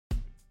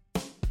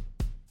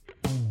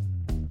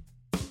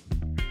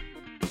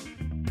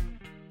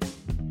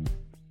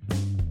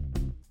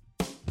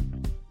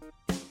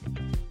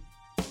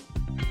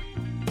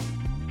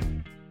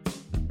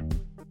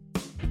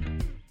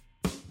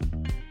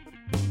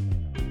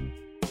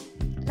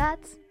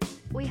Lads,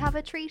 we have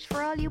a treat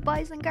for all you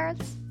boys and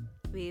girls.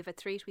 We have a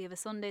treat. We have a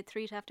Sunday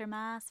treat after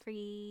Mass for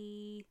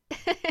ye.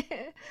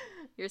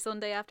 Your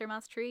Sunday after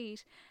Mass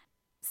treat.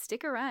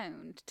 Stick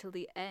around till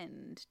the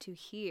end to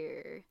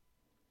hear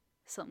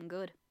something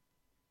good.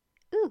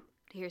 Ooh.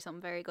 To hear something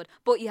very good.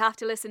 But you have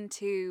to listen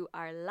to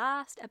our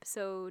last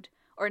episode,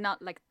 or not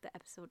like the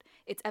episode.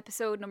 It's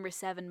episode number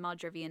 7,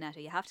 Madre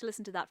Vianetta. You have to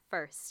listen to that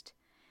first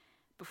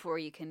before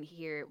you can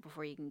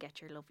get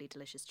your lovely,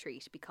 delicious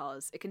treat,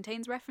 because it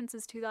contains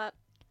references to that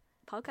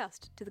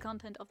podcast, to the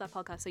content of that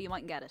podcast, so you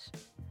mightn't get it.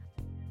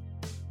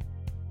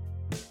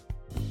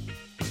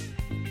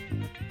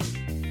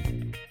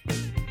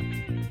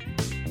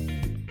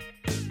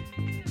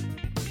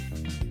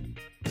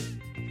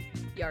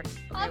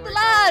 On the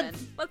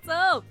lads! What's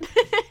up?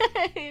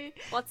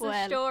 What's the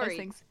Well, story?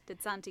 things.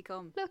 Did Santi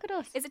come? Look at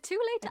us. Is it too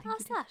late I to think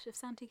ask we that if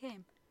Santi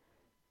came?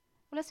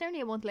 Well, it's only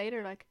a month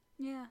later, like.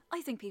 Yeah,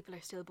 I think people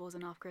are still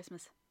buzzing off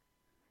Christmas.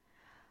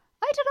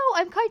 I don't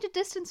know, I'm kind of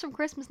distanced from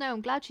Christmas now.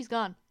 I'm glad she's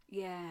gone.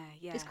 Yeah.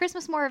 Is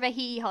Christmas more of a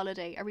he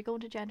holiday? Are we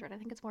going to gender it? I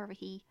think it's more of a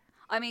he.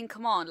 I mean,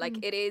 come on,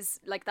 like it is,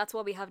 like that's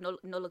why we have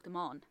Nullag them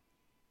on.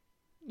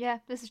 Yeah,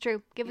 this is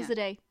true. Give us Yeah. a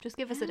day. Just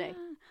give us a day.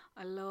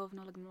 I love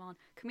Nullag them on.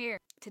 Come here.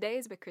 Today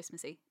is a bit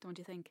Christmassy, don't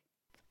you think?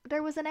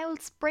 There was an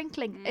old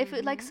sprinkling. If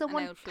it, like Mhm, an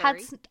someone old had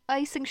flurry.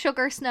 icing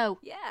sugar snow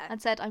Yeah.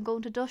 and said, I'm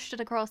going to dust it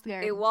across the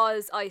garden. It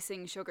was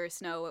icing sugar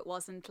snow. It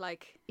wasn't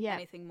like Yeah.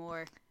 anything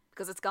more,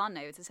 because it's gone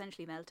now. It's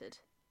essentially melted.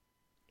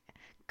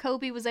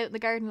 Kobe was out in the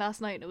garden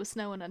last night and it was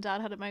snowing and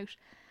Dad had him out.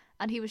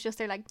 And he was just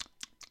there like,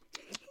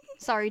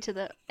 sorry to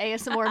the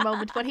ASMR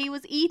moment, but he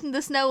was eating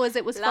the snow as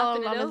it was Lapping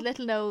falling it on his up.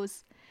 little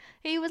nose.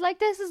 He was like,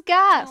 this is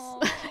gas. Aw.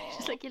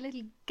 Just like your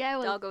little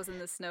gowl. Doggos in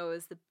the snow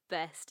is the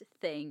best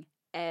thing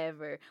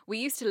ever. We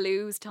used to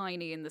lose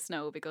Tiny in the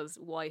snow because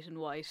white and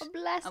white. Oh,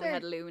 bless And we her.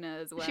 had Luna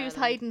as well. She was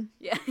and- hiding.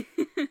 Yeah.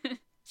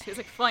 She was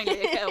like, finally,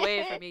 get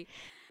away from me.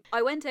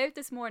 I went out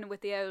this morning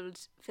with the old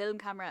film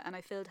camera and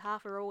I filled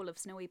half a roll of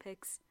snowy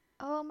pics.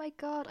 Oh my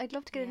God, I'd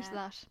love to get into Yeah.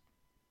 that.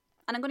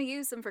 And I'm going to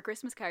use them for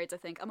Christmas cards, I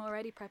think. I'm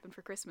already prepping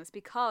for Christmas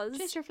because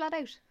Just you're flat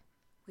out.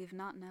 we've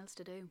nothing else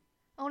to do.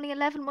 Only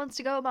 11 months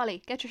to go,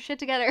 Molly. Get your shit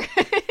together.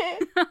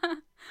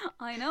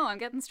 I know, I'm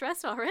getting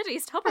stressed already.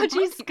 Stop Oh,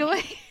 reminding jeez, go me.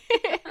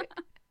 away.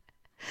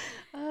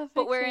 Oh,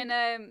 But fix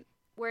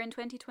we're it. in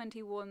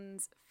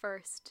 2021's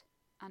first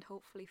and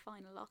hopefully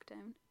final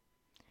lockdown.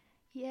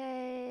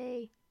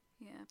 Yay.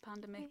 Yeah,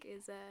 pandemic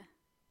is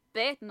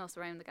baiting us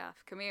around the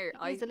gaff. Come here.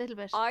 Just a little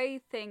bit.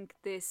 I think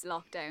this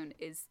lockdown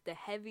is the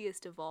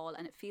heaviest of all,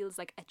 and it feels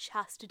like a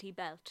chastity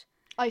belt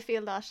I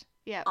feel that.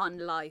 Yeah. on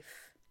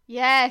life.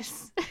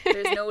 Yes.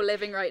 There's no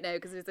living right now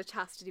because there's a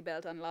chastity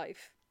belt on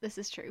life. This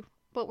is true.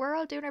 But we're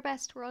all doing our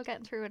best. We're all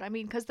getting through it. I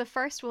mean, because the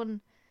first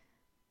one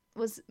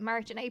was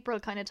March and April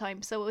kind of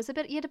time. So it was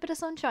you had a bit of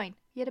sunshine.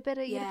 You had a bit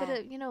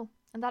of,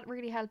 and that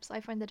really helps. I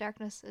find the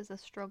darkness is a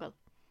struggle.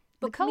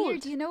 But The come here,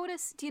 cold. do you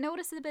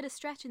notice a bit of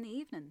stretch in the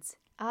evenings?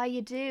 Ah,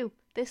 you do.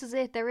 This is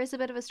it. There is a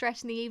bit of a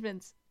stretch in the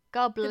evenings.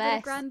 God The bit bless.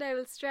 of Grand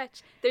Owl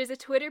Stretch. There's a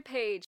Twitter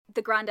page,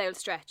 the Grand Owl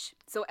Stretch.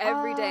 So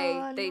every day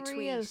Oh, they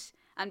unreal. tweet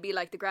and be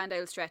like, the Grand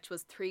Owl Stretch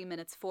was 3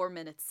 minutes, 4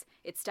 minutes.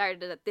 It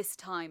started at this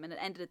time and it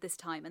ended at this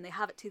time, and they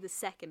have it to the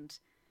second.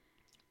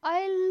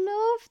 I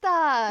love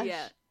that.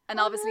 Yeah. And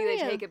obviously they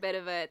Unreal. take a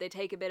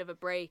bit of a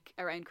break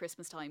around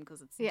Christmas time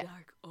because it's Yeah.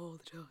 dark all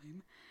the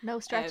time. No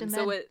stretching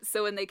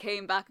So when they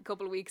came back a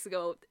couple of weeks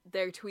ago,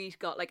 their tweet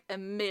got like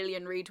 1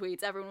 million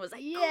retweets. Everyone was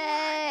like,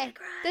 Yeah.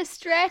 The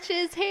stretch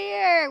is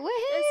here. the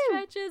Woohoo.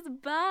 Stretch is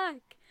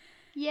back.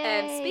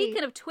 Yay.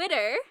 Speaking of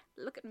Twitter,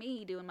 look at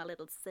me doing my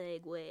little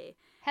segue.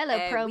 Hello,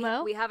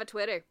 promo. We have a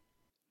Twitter.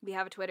 We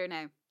have a Twitter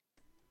now.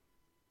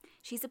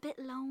 She's a bit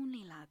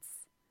lonely, lads.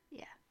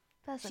 Yeah.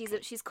 That's She's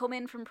okay. she's come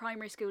in from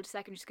primary school to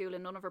secondary school,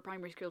 and none of her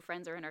primary school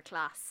friends are in her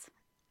class.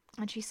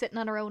 And she's sitting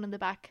on her own in the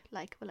back,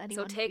 like, will So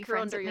anyone take be her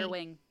friends under with your me?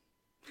 wing.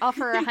 Offer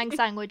her a hang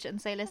sandwich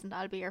and say, listen,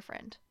 I'll be your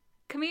friend.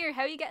 Come here.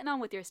 How are you getting on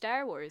with your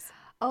Star Wars?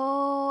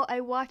 Oh, I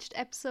watched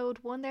episode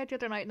 1 there the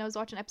other night and I was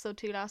watching episode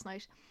 2 last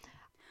night.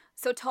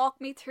 So talk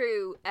me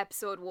through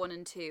episode 1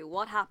 and 2.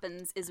 What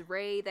happens? Is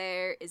Rey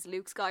there? Is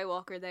Luke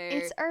Skywalker there?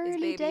 It's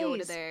early is Baby Yoda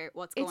days. there?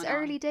 What's going on? It's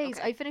early days.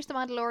 Okay. I finished The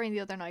Mandalorian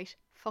the other night.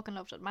 Fucking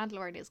loved it.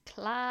 Mandalorian is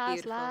class,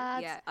 Beautiful.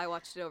 lads. Yeah, I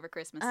watched it over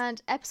Christmas.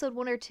 And episode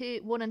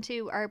 1 and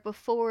 2 are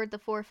before the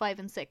 4, 5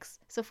 and 6.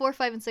 So 4,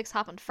 5 and 6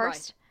 happened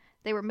first.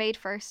 They were made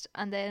first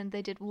and then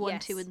they did 1,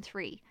 Yes. 2 and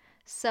 3.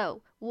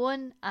 So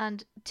 1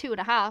 and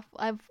 2.5,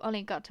 I've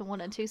only got to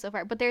 1 and 2 so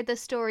far. But they're the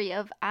story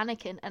of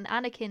Anakin, and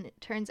Anakin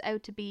turns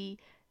out to be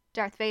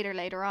Darth Vader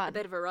later on. A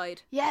bit of a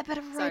ride. Yeah, a bit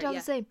of a ride Sorry, all yeah.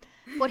 the same.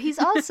 But he's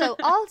also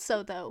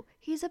though,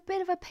 he's a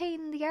bit of a pain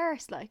in the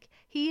arse. Like,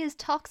 he is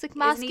toxic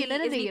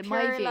masculinity Isn't he in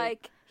pure, my view.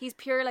 Like, he's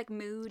pure like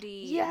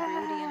moody, Yeah.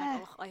 and broody,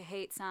 and I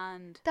hate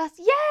sand. That's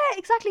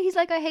exactly. He's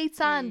like, I hate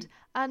sand,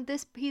 and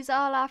he's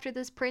all after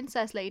this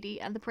princess lady,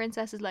 and the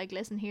princess is like,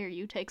 listen here,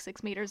 you take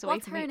 6 meters away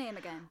What's from her me. name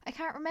again? I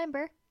can't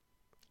remember,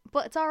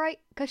 but it's all right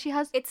because she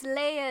has. It's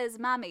Leia's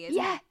mammy, isn't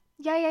Yeah, it?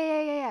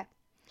 yeah.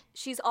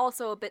 She's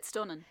also a bit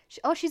stunning.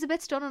 She's a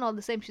bit stunning all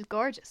the same. She's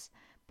gorgeous,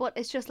 But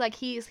it's just like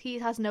he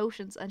has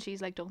notions, and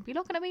she's like, don't be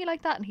looking at me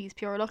like that, and he's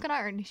pure looking at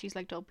her, and she's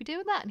like, don't be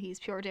doing that, and he's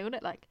pure doing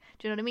it. Like,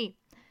 do you know what I mean?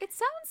 It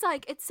sounds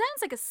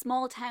like a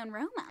small town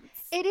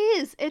romance. It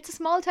is. It's a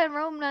small town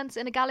romance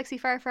in a galaxy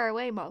far, far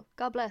away, Mo.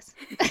 God bless.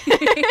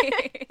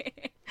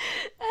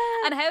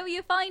 And how are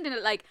you finding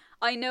it? Like,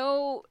 I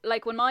know,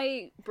 like, when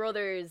my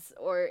brothers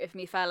or if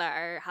me fella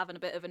are having a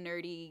bit of a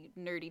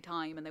nerdy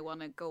time and they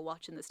want to go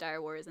watching the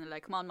Star Wars and they're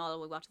like, come on, Molly,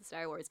 we'll watch the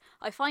Star Wars.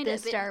 I find it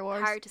a bit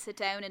hard to sit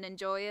down and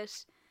enjoy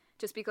it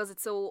just because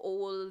it's so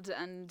old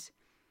and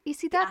you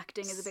see the that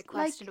acting is a bit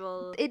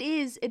questionable. Like, it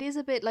is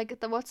a bit like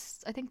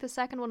I think the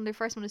second one, the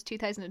first one is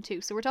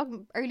 2002, so we're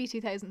talking early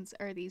 2000s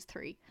are these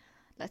three,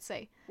 let's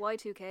say.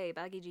 Y2K,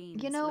 baggy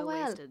jeans, you know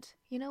low-waisted.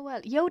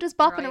 well Yoda's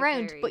bopping Mariah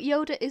around, Carey. but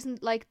Yoda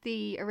isn't like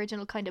the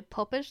original kind of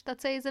puppet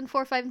that says in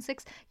 4, 5 and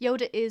 6.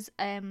 Yoda is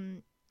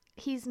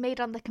he's made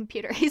on the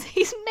computer. He's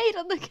made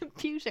on the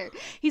computer.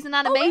 He's an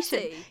animation.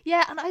 Oh, is he?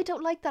 Yeah, and I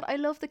don't like that. I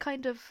love the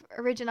kind of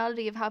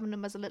originality of having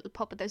him as a little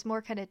puppet. There's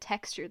more kind of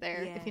texture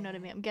there, if you know what I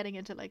mean. I'm getting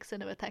into like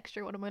cinema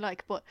texture. What am I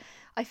like? But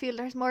I feel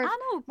there's more of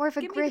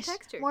a give me the grit,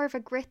 texture. more of a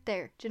grit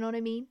there. Do you know what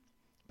I mean?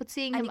 But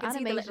seeing And him you can see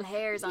animated, the little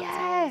hairs on his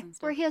yeah, nose and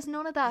stuff. where he has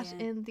none of that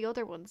Yeah. in the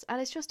other ones, and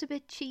it's just a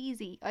bit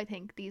cheesy. I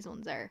think these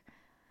ones are,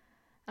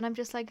 and I'm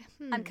just like,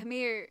 And come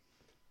here,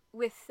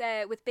 with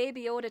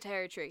Baby Yoda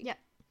territory. Yeah.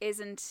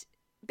 Isn't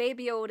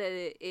Baby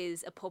Yoda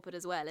is a puppet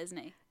as well, isn't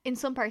he? In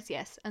some parts,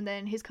 yes, and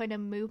then his kind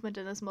of movement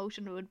and his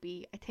motion would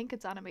be, I think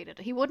it's animated.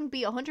 He wouldn't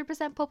be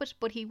 100% puppet,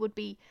 but he would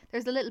be.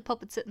 There's a little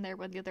puppet sitting there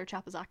when the other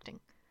chap is acting.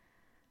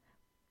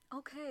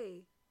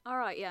 Okay. All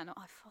right. Yeah. No.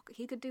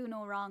 He could do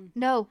no wrong.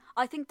 No,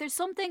 I think there's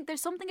something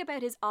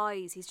about his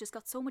eyes. He's just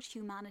got so much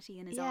humanity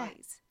in his Yeah.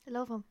 eyes. I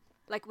love him.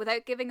 Like,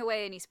 without giving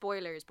away any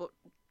spoilers, but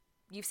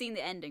you've seen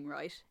the ending,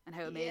 right? And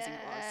how amazing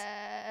it was.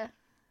 Yeah.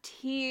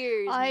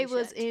 Tears. I Misha,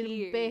 was in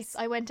tears. bits.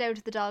 I went down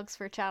to the dogs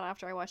for a chat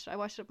after I watched it. I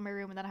watched it up in my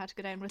room, and then I had to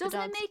go down with Doesn't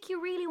the it dogs. make you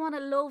really want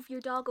to love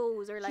your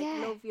doggos or like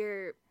Yeah. love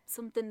your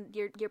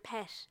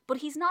pet? But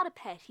he's not a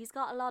pet. He's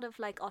got a lot of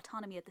like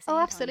autonomy at the same Oh,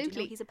 time.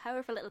 absolutely. You know? He's a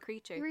powerful little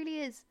creature. He really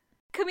is.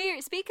 Come here.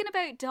 Speaking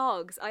about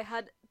dogs, I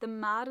had the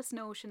maddest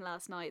notion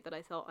last night that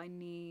I thought I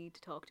need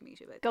to talk to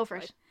Misha about. Go this, for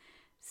right? it.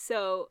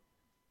 So,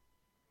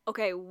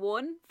 okay,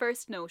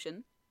 first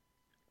notion.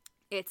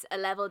 It's a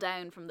level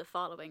down from the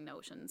following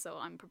notion, so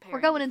I'm preparing. We're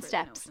going you in for the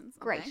steps. notions, okay?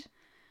 Great.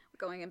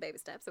 We're going in baby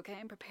steps, okay?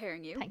 I'm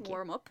preparing you. Thank you.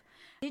 Warm up.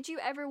 Did you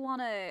ever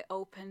want to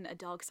open a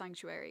dog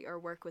sanctuary or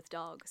work with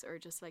dogs or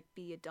just like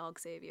be a dog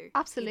savior? Be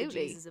Absolutely.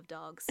 the Jesus of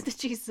dogs. The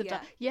Jesus of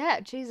Yeah. Yeah,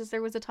 Jesus.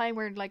 There was a time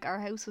where like our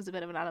house was a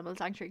bit of an animal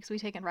sanctuary because we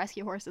taken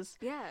rescue horses.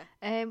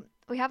 Yeah.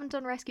 We haven't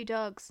done rescue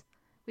dogs.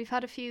 We've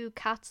had a few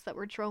cats that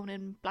were thrown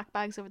in black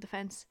bags over the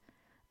fence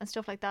and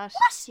stuff like that.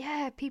 What?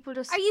 Yeah, people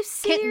just Are you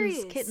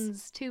serious?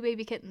 Kittens, 2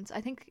 baby kittens. I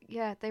think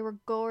they were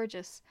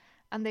gorgeous,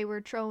 and they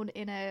were thrown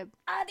in a.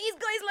 These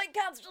guys like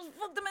cats. Just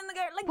fuck them in the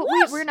garden. Like But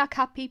what? we're not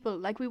cat people.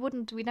 Like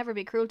we'd never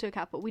be cruel to a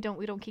cat, but we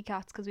don't keep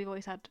cats because we've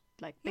always had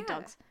like big Yeah.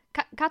 dogs.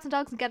 Cats and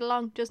dogs can get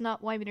along, just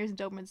not Weimaraner's and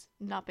Dobermans.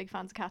 Not big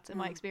fans of cats in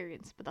my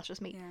experience, but that's just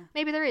me. Yeah.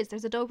 Maybe there's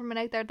a Doberman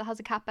out there that has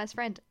a cat best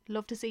friend.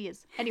 Love to see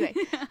yous. Anyway,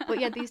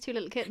 but yeah, these 2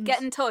 little kittens.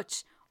 Get in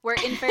touch. We're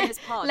in fairness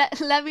pod.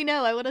 Let me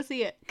know. I want to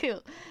see it.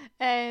 Cool.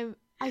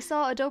 I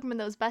saw a Doberman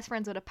that was best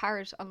friends with a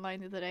parrot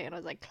online the other day, and I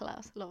was like,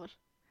 class, love it.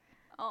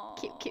 Aw.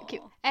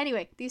 Cute.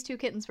 Anyway, these 2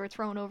 kittens were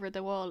thrown over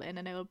the wall in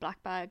an old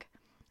black bag,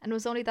 and it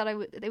was only that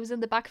it was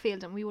in the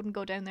backfield, and we wouldn't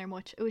go down there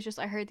much. It was just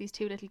I heard these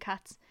 2 little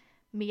cats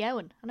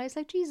meowing, and I was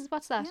like, Jesus,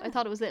 what's that? I Yeah.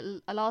 thought it was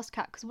a lost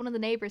cat because one of the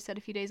neighbours said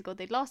a few days ago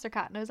they'd lost their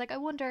cat, and I was like, I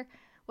wonder,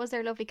 was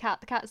their lovely cat?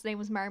 The cat's name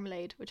was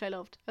Marmalade, which I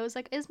loved. I was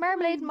like, is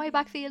Marmalade in my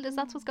backfield? Is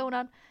that what's going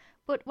on?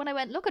 But when I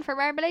went looking for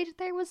Marmalade,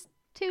 there was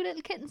 2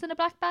 little kittens in a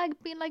black bag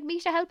being like,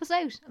 Misha, help us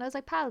out. And I was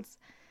like, pals.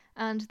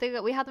 And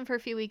we had them for a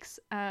few weeks.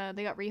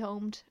 They got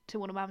rehomed to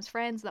one of Mam's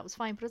friends. That was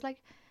fine. But I was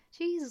like,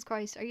 Jesus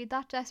Christ, are you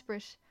that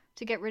desperate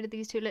to get rid of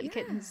these 2 little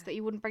kittens Yeah. that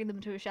you wouldn't bring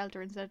them to a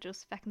shelter instead of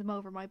just fecking them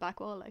over my back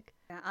wall? Like,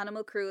 Yeah,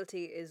 animal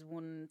cruelty is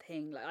one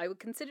thing. Like, I would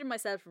consider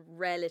myself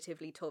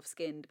relatively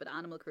tough-skinned, but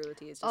animal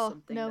cruelty is just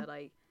something no. that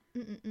I.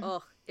 Mm-mm-mm.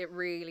 Oh, it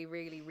really,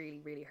 really, really,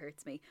 really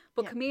hurts me.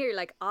 But Yeah. come here,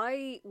 like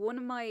one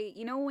of my,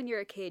 you know, when you're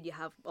a kid, you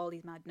have all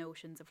these mad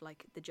notions of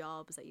like the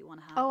jobs that you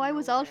want to have. Oh, when I you're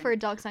was all older. for a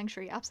dog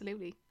sanctuary.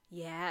 Absolutely.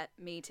 Yeah,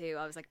 me too.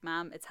 I was like,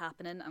 Ma'am, it's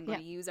happening. I'm going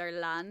to Yeah. use our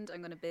land.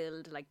 I'm going to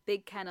build like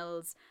big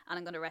kennels, and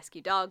I'm going to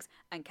rescue dogs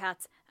and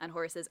cats and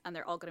horses, and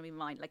they're all going to be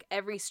mine. Like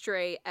every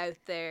stray out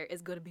there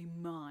is going to be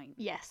mine.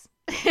 Yes.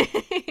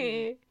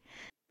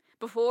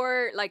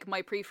 Before like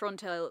my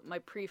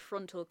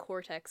prefrontal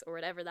cortex or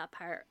whatever that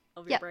part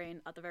of your Yeah.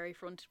 brain at the very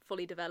front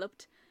fully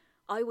developed,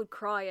 I would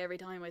cry every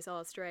time I saw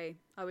a stray.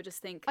 I would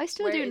just think, I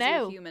still where do is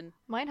now. your human?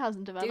 Mine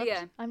hasn't developed.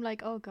 ya? I'm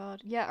like, oh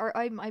God. Yeah, or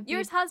I'd be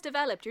Yours has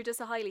developed. You're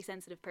just a highly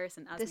sensitive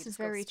person. As This we is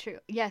very discussed. true.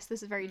 Yes,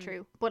 this is very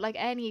true. But like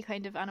any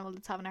kind of animal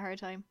that's having a hard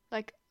time,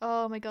 like,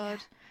 oh my God,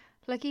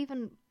 like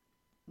even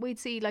we'd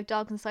see like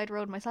dogs on the side of the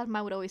road, myself and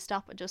Mum would always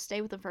stop and just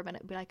stay with them for a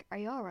minute and be like, are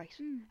you alright?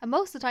 And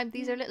most of the time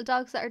these are little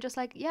dogs that are just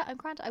like, yeah, I'm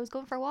grand, I was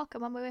going for a walk,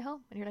 I'm on my way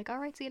home. And you're like,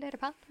 alright, see you later,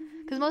 pal.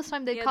 Because most of the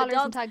time they Yeah, the collars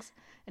and dogs- tags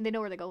and they know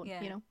where they're going,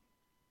 Yeah. you know.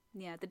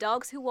 Yeah, the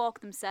dogs who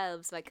walk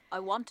themselves, like, I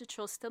want to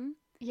trust them,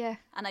 Yeah.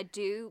 and I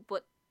do,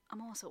 but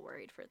I'm also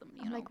worried for them,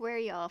 you I'm know. like, where are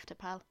you off to,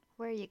 pal?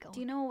 Where are you going? Do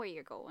you know where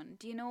you're going?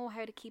 Do you know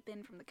how to keep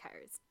in from the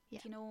cars? Yeah.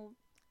 Do you know?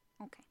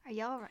 Okay. Are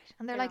you alright?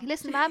 And they're They're like, all-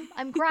 listen, ma'am,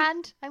 I'm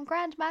grand, ma'am,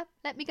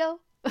 let me go.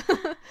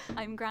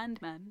 I'm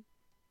grand, man.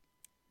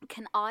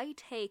 Can I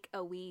take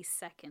a wee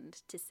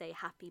second to say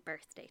happy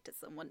birthday to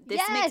someone?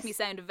 This makes me Yes!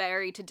 sound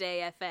very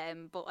Today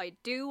FM, but I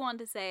do want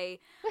to say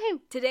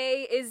Woohoo.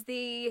 today is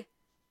the...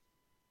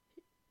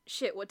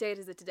 Shit, what date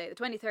is it today? The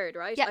 23rd,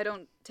 right? Yeah. I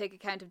don't take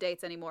account of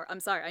dates anymore. I'm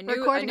sorry. I knew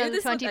Recording on the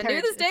this. I 23rd.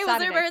 knew this day It's was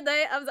their Saturday.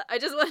 birthday. I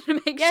just wanted to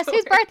make Yes, sure.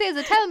 whose birthday is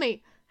it? Tell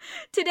me.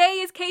 Today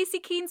is Casey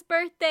Keen's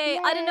birthday.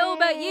 I don't know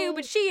about you, Yay.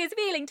 but she is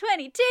feeling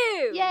 22.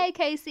 Yay,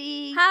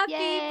 Casey. Happy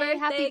Yay, birthday,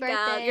 happy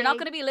gal. birthday. You're not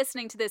going to be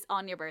listening to this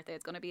on your birthday.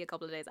 It's going to be a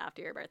couple of days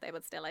after your birthday,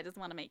 but still, I just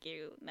want to make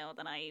you know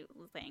that I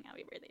was saying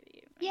happy birthday to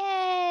you.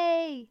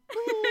 Yay.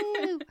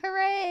 Woo.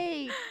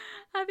 Hooray.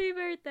 Happy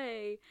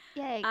birthday.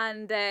 Yay.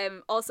 And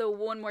also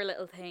one more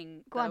little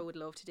thing Go that I on. would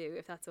love to do,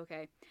 if that's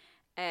okay.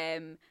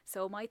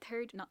 So my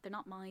they're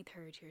not my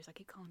third years. I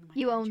keep calling them my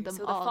You third own years. them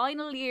So all. the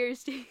final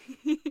years,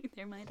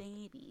 they're my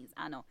babies.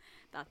 I know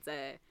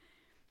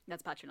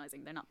that's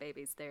patronising. They're not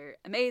babies. They're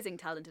amazing,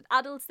 talented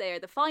adults. They are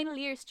the final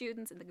year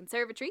students in the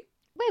conservatory,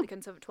 Woo. the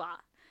Conservatoire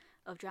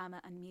of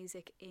Drama and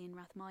Music in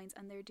Rathmines,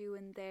 and they're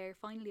doing their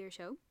final year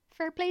show.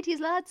 Fair play to you,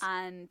 lads.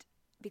 And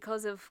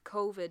because of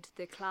COVID,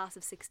 the class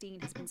of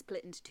 16 has been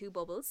split into two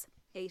bubbles,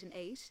 8 and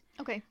 8.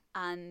 Okay.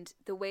 And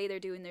the way they're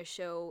doing their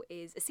show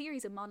is a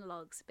series of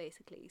monologues,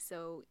 basically.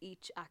 So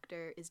each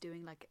actor is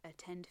doing like a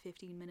 10 to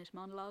 15 minute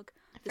monologue.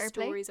 The Fair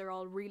play. stories are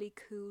all really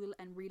cool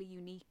and really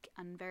unique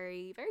and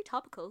very, very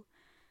topical.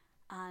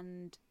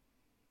 And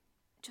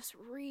just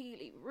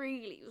really,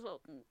 really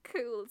fucking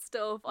cool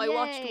stuff. I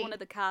watched Yay. one of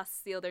the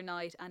casts the other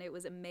night and it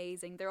was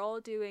amazing. They're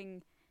all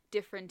doing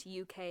different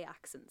UK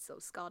accents, so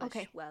Scottish,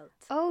 Okay. Welsh.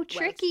 Oh, Welsh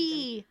tricky.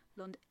 even,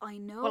 London. I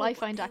know. Well, I but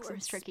find they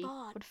accents were tricky.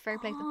 spot But fair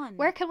play to them. on.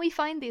 Where can we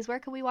find these? Where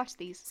can we watch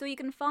these? So you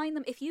can find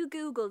them if you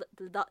Google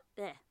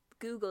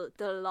Google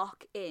the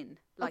lock in,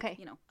 like Okay.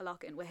 you know, a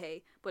lock in with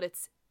hey, but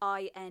it's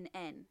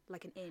INN,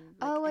 like an in.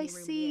 Like Oh, I any room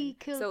in the see. inn.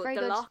 Cool, So very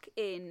the good. lock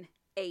in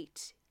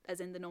 8, as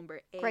in the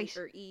number 8 Great.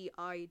 or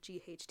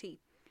EIGHT.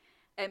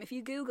 If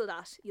you Google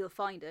that, you'll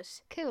find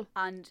it, Cool.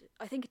 and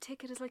I think a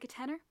ticket is like a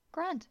tenner.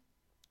 Grand.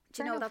 Do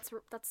Fair you know enough.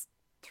 that's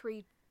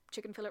 3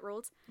 chicken fillet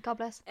rolls. God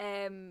bless.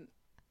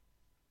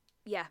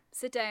 Yeah,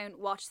 sit down,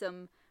 watch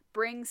them,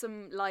 bring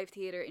some live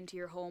theatre into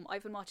your home.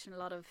 I've been watching a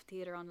lot of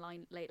theatre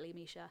online lately,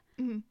 Misha,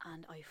 and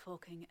I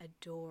fucking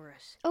adore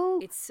it. Oh,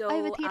 It's so I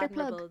have a theatre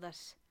admirable plug. that...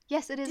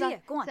 Yes, it is. Do ya?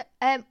 Go on. So,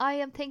 I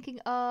am thinking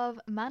of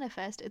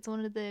Manifest. It's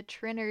one of the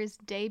Trinners'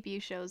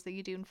 debut shows that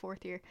you do in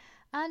 4th year.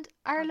 And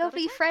our I've got a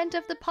lovely friend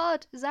of the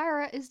pod,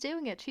 Zara, is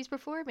doing it. She's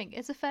performing.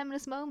 It's a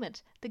feminist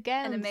moment. The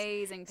gowns. An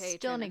amazing patron,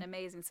 stunning. an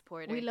amazing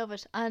supporter. We love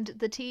it. And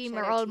the team Shout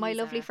are out all to my you,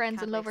 lovely Zara.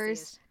 friends and Can't wait to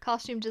see lovers.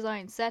 Costume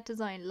design, set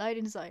design,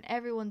 lighting design.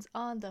 Everyone's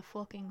on the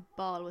fucking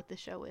ball with the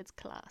show. It's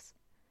class.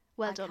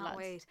 Well I done, can't lads.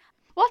 wait.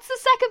 What's the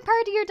second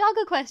part of your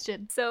doggo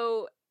question?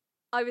 So,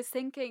 I was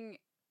thinking,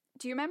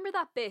 do you remember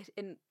that bit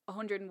in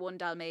 101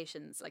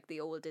 Dalmatians, like the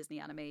old Disney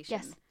animation?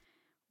 Yes.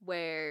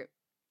 Where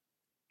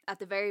at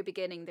the very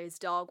beginning there's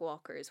dog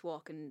walkers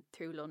walking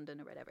through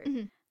London or whatever,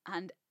 Mhm.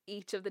 and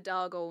each of the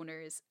dog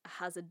owners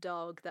has a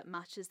dog that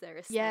matches their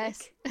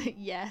aesthetic. Yes.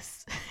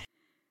 Yes.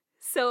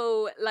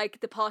 So,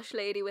 like, the posh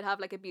lady would have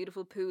like a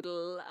beautiful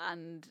poodle,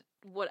 and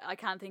what I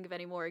can't think of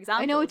any more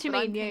examples. I know what you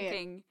but mean,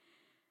 yeah.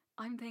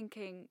 I'm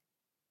thinking,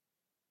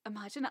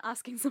 imagine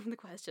asking someone the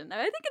question. Now,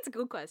 I think it's a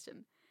good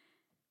question.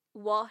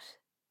 What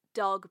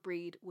dog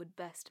breed would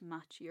best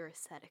match your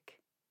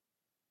aesthetic?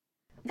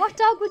 What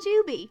dog would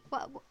you be?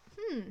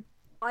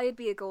 I'd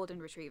be a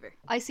golden retriever.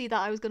 I see that.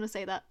 I was going to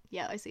say that.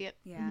 Yeah, I see it.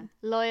 Yeah. Mhm.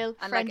 Loyal,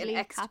 And friendly,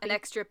 like happy. an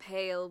extra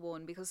pale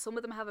one, because some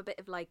of them have a bit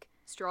of like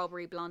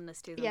strawberry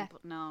blondness to them. Yeah.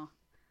 But no,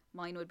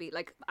 mine would be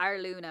like our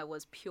Luna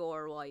was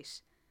pure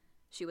white.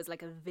 She was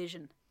like a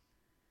vision.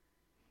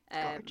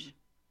 Gorge.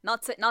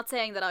 Not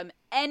saying that I'm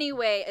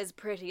anyway as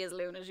pretty as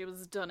Luna. She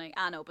was stunning.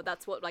 I know, but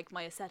that's what like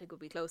my aesthetic would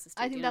be closest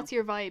to. I think that's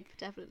your vibe,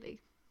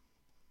 definitely.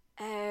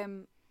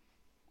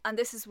 And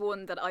this is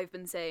one that I've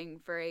been saying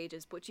for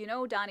ages. But you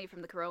know, Danny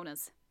from the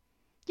Coronas.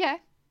 Yeah.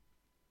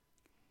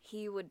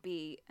 He would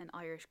be an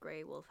Irish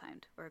grey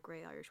wolfhound or a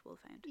grey Irish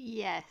wolfhound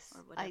Yes.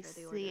 or whatever I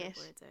the order see of it.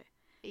 words are.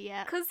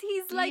 Yeah. Because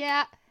he's like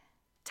yeah.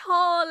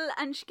 tall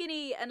and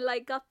skinny and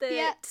like got the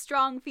Yeah.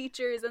 strong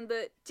features and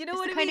the. Do you know It's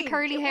what the I kind mean? of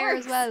curly It hair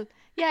works. as well.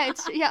 Yeah,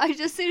 it's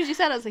as soon as you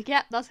said it, I was like,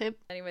 yeah, that's him.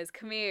 Anyways,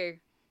 come here.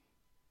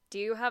 Do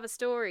you have a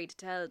story to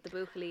tell the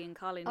Buchaley and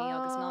Colony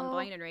agus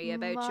non-binary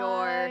about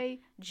your my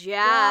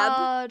jab?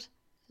 God.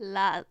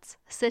 Lads,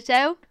 sit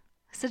down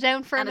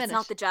for a And minute. it's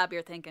not the jab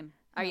you're thinking.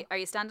 Are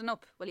you standing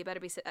up? Well, you better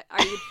be.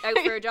 Are you out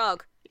for a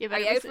jog? Are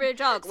you out for a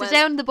jog? Sit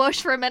down in the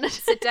bush for a minute.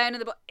 Sit down in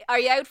the bush. Are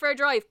you out for a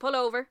drive? Pull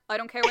over. I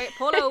don't care where.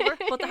 Pull over.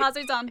 Put the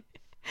hazards on.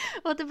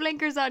 Put the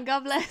blinkers on.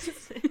 God bless.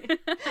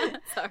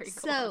 Sorry.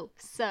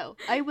 So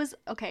I was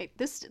okay.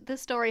 This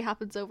story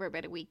happens over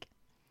about a week.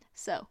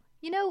 So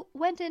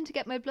went in to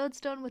get my bloods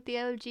done with the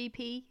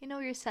LGP. You know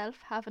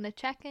yourself, having a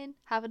check-in,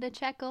 having a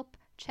check-up,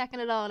 checking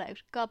it all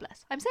out. God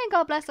bless. I'm saying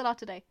God bless a lot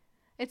today.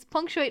 It's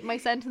punctuating my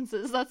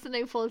sentences. That's the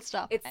new full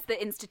stop. It's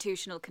the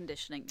institutional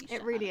conditioning, Misha.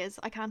 It really is.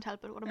 I can't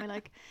help it. What am I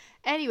like?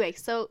 Anyway,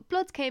 so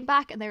bloods came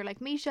back and they were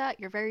like, Misha,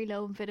 you're very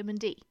low in vitamin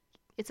D.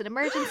 It's an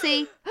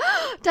emergency.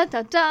 Dun,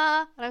 dun,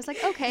 dun. And I was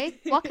like, okay,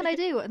 what can I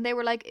do? And they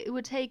were like, it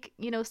would take,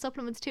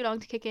 supplements too long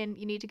to kick in.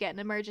 You need to get an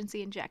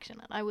emergency injection.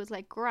 And I was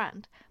like,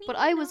 grand. But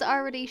I was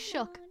already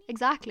shook.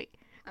 Exactly.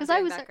 Because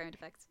I was... background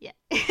effects. Yeah.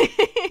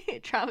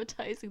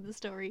 Traumatizing the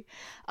story.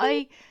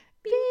 I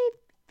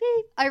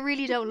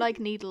really don't like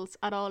needles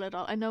at all.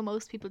 I know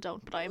most people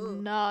don't, but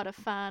I'm not a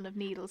fan of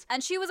needles.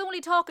 And she was only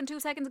talking 2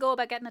 seconds ago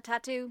about getting a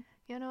tattoo.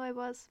 I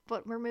was,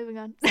 but we're moving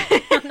on.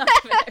 I'm not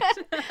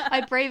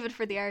I brave it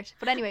for the art.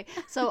 But anyway,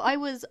 so I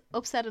was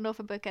upset enough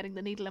about getting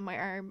the needle in my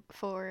arm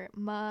for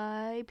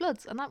my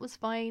bloods, and that was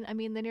fine. I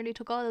mean, they nearly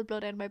took all the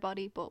blood out of my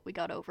body, but we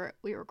got over it.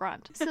 We were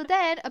grand. So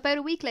then, about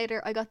a week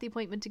later, I got the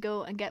appointment to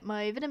go and get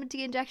my vitamin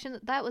D injection.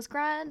 That was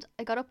grand.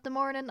 I got up in the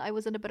morning. I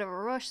was in a bit of a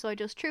rush, so I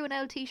just threw an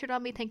L t-shirt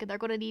on me, thinking they're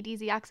going to need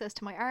easy access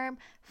to my arm.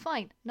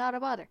 Fine, not a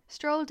bother.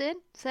 Strolled in,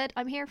 said,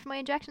 I'm here for my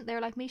injection. They were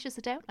like, Misha,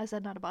 sit down. I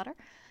said, not a bother.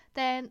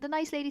 Then the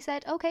nice lady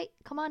said, okay,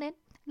 come on in.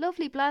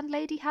 Lovely bland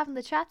lady having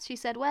the chats. She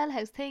said, well,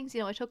 how's things?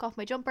 I took off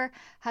my jumper,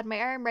 had my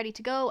arm ready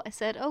to go. I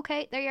said,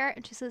 okay, there you are.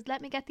 And she says,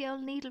 let me get the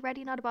old needle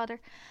ready, not a bother.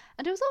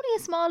 And it was only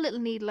a small little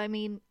needle. I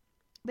mean,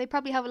 they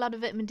probably have a lot of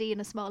vitamin D in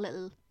a small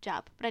little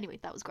jab. But anyway,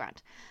 that was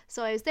grand.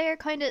 So I was there,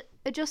 kind of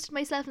adjusted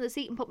myself in the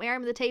seat and put my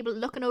arm on the table,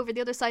 looking over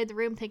the other side of the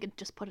room, thinking,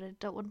 just put it,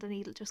 don't want the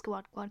needle, just go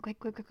on, quick.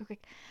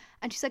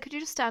 And she said, could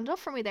you just stand up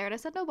for me there? And I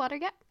said, no bother,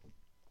 yeah.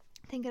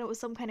 Thinking it was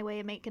some kind of way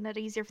of making it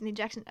easier for the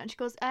injection. And she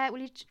goes,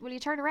 will you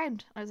turn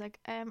around? I was like,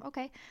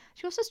 okay.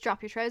 She goes, just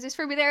drop your trousers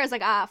for me there. I was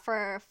like,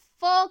 for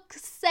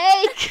fuck's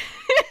sake.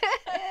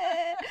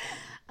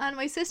 And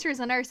my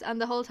sister's a nurse,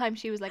 and the whole time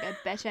she was like, I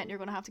bet you you're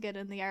going to have to get it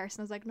in the arse.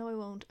 And I was like, no, I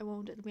won't,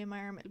 it'll be in my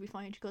arm, it'll be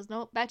fine. She goes,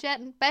 no, bet you.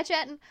 And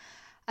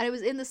it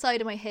was in the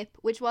side of my hip,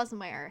 which wasn't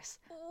my arse.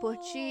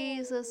 But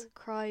Jesus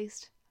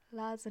Christ,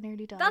 lads, I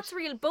nearly died. That's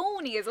real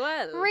bony as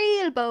well.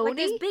 Real bony. Like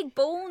there's big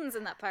bones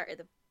in that part of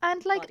the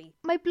and like body.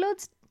 My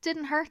bloods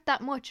didn't hurt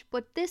that much,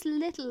 but this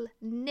little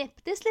nip,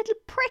 this little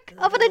prick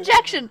of an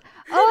injection.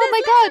 Oh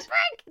my god!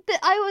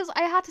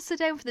 I had to sit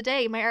down for the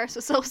day. My arse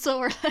was so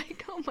sore.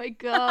 Like, oh my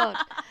god.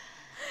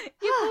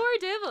 You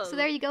poor devil. So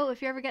there you go.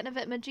 If you're ever getting a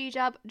vitamin G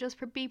jab, just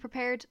be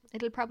prepared.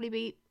 It'll probably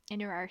be in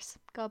your arse.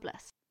 God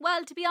bless.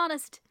 Well, to be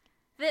honest,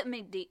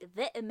 vitamin D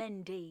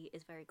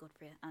is very good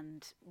for you,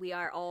 and we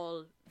are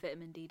all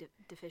vitamin D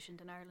deficient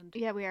in Ireland.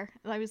 Yeah, we are.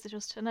 I was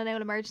just in an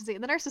emergency,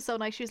 and the nurse was so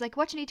nice. She was like,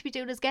 what you need to be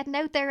doing is getting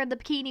out there in the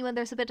bikini when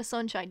there's a bit of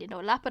sunshine,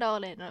 lap it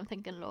all in. And I'm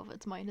thinking, love,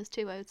 it's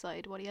 -2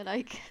 outside, what do you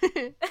like?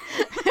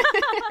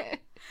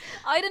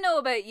 I don't know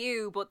about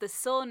you, but the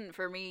sun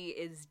for me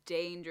is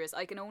dangerous.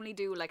 I can only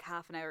do like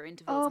half an hour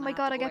intervals. Oh my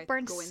god, I get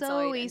burnt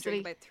so easily.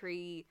 And drink about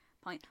 3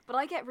 pints, but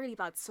I get really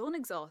bad sun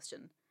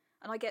exhaustion.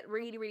 And I get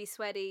really, really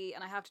sweaty,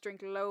 and I have to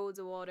drink loads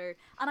of water.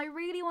 And I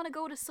really want to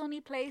go to sunny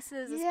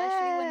places,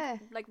 especially when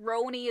like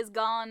Roni is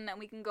gone and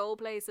we can go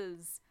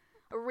places.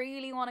 I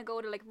really want to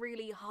go to like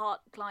really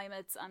hot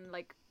climates and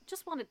like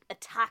just want to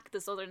attack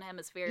the southern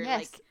hemisphere. Yes.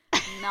 Like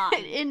not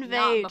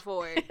invade. Not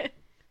before.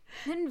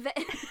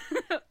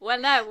 Well,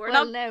 now we're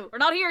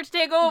not here to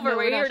take over. No,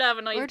 we're here to have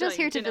a nice time. We're just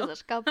here to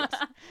visit. God bless.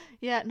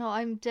 Yeah, no,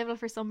 I'm devil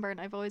for sunburn.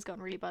 I've always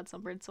gotten really bad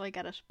sunburn, so I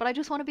get it. But I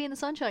just want to be in the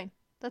sunshine.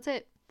 That's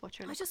it.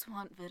 I just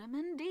want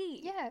vitamin D.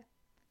 Yeah.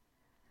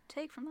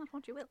 Take from that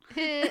what you will.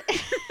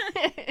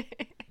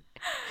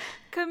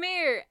 Come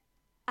here.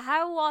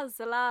 How was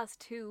the last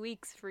 2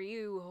 weeks for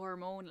you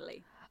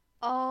hormonally?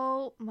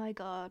 Oh my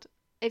god.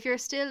 If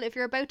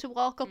you're about to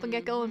walk up and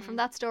get going from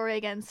that story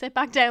again, sit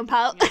back down,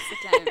 pal. Yeah, sit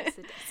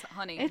down,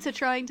 honey. It's a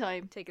trying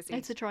time. Take a seat.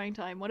 It's a trying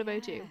time. What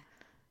about you?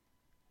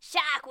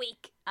 Shark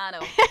Week. I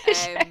know.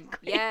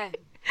 Yeah.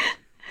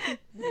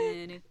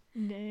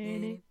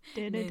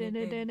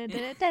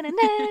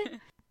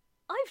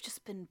 I've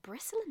just been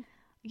bristling.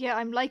 Yeah,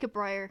 I'm like a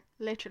briar,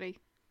 literally.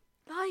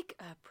 Like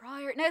a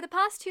briar. Now, the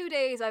past 2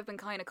 days I've been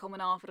kind of coming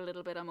off it a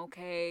little bit. I'm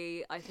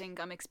okay. I think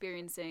I'm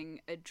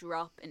experiencing a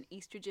drop in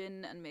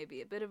estrogen and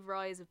maybe a bit of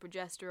rise of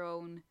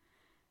progesterone.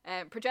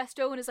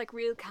 Progesterone is like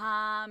real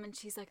calm, and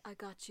she's like, I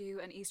got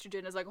you. And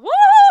estrogen is like, woo!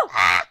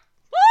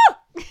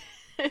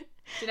 Woo!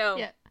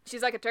 Yeah.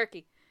 She's like a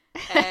turkey.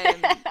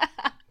 And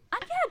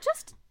yeah,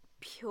 just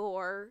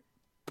pure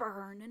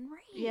burning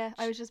rage. Yeah,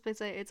 I was just about to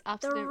say, it's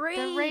absolute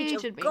the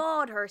rage of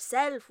God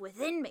herself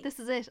within me. This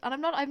is it. And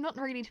I'm not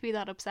really to be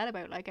that upset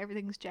about. Like,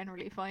 everything's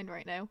generally fine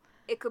right now.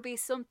 It could be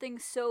something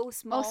so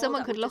small. Oh,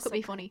 someone could look at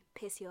me funny.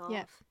 Piss you off.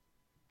 Yeah.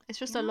 It's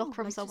just a look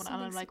from someone,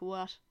 and I'm like,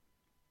 what?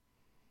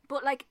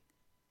 But like,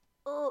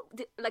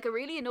 like a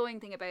really annoying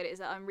thing about it is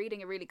that I'm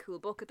reading a really cool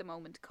book at the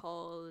moment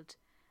called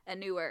A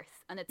New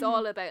Earth, and it's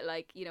all about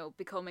like, you know,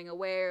 becoming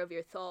aware of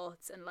your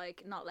thoughts and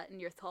like not letting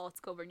your thoughts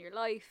govern your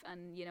life,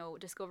 and, you know,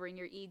 discovering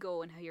your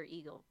ego and how your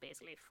ego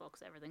basically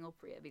fucks everything up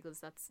for you, because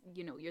that's,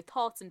 you know, your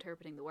thoughts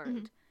interpreting the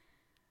world.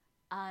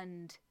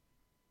 And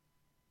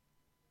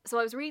so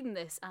I was reading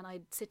this, and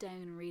I'd sit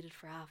down and read it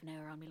for half an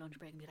hour on my lunch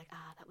break and be like,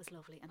 that was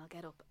lovely, and I'll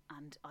get up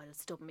and I'll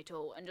stub my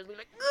toe and just be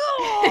like,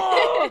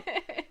 oh,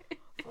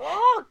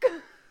 fuck.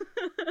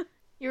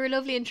 You were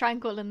lovely and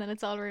tranquil, and then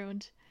it's all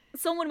ruined.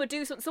 Someone would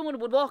do something, someone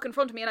would walk in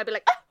front of me and I'd be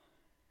like, ah!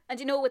 And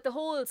you know, with the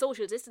whole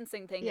social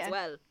distancing thing as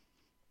well,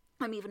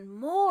 I'm even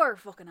more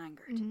fucking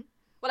angered.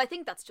 Well, I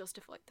think that's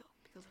justified though,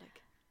 because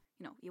like,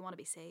 you know, you want to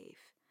be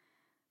safe.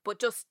 But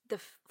just the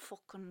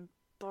fucking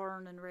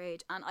burning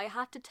rage. And I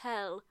had to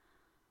tell,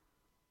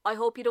 I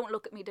hope you don't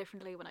look at me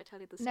differently when I tell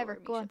you this story, Never,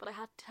 go on. But I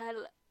had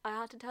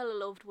to tell a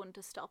loved one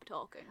to stop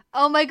talking.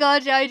 Oh my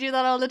god, yeah, I do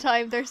that all the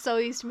time. They're so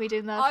used to me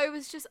doing that.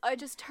 I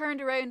just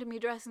turned around in my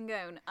dressing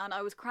gown, and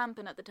I was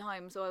cramping at the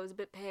time, so I was a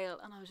bit pale,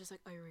 and I was just like,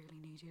 I really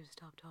need you to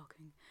stop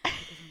talking, because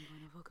I'm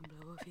going to fucking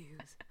blow a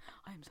fuse.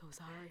 I'm so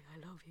sorry,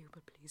 I love you,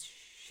 but please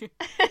shh.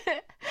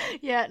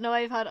 Yeah, no,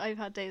 I've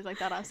had days like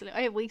that, absolutely.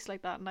 I have weeks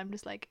like that, and I'm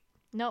just like,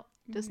 no,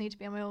 just need to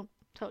be on my own.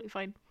 Totally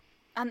fine.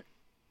 And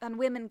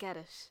women get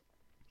it.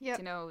 Yeah.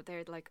 You know,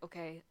 they're like,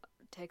 okay,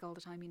 take all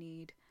the time you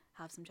need,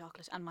 have some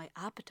chocolate, and my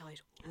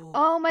appetite.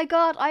 Oh my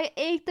god, I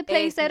ate the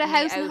place out of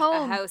House and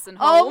Home. House and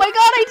Oh Home. my god,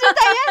 I did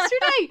that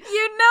yesterday.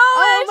 You know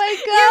Oh it.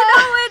 You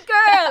know it,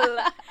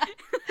 girl.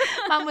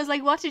 Mum was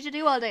like, what did you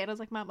do all day? And I was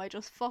like, Mum, I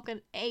just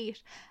fucking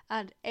ate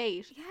and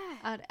ate.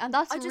 Yeah. And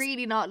that's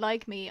really not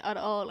like me at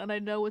all. And I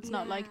know it's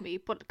not like Yeah. me.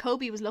 But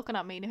Kobe was looking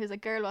at me and he was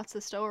like, girl, what's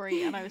the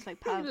story? And I was like,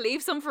 pal.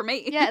 Leave some for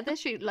me. Yeah, this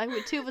shoot, like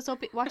with two of us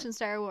up watching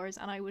Star Wars,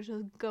 and I was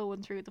just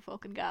going through the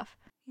fucking gaff.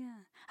 Yeah.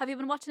 Have you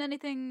been watching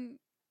anything?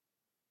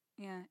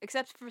 Yeah.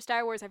 Except for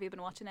Star Wars, have you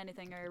been watching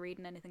anything or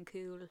reading anything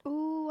cool?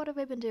 Ooh, what have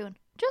I been doing?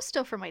 Just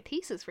stuff for my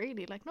thesis,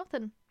 really. Like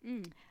nothing.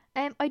 Mm.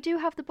 I do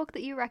have the book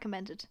that you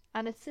recommended,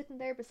 and it's sitting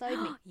there beside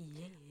me.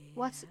 Yeah.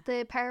 What's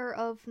the power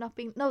of not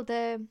being? No,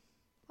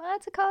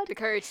 what's it called? The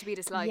Courage to Be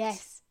Disliked.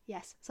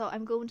 Yes. So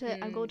I'm going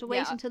to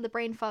wait until the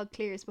brain fog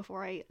clears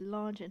before I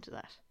launch into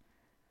that.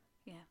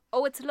 Yeah.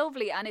 Oh, it's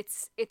lovely, and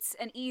it's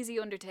an easy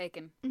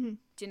undertaking. Do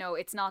you know?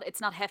 It's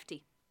not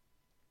hefty.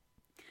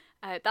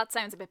 That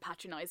sounds a bit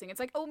patronising. It's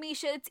like, oh,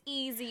 Misha, it's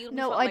easy.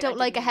 No, I don't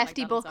like a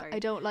hefty book. I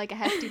don't like a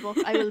hefty book.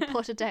 I will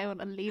put it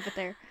down and leave it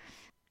there.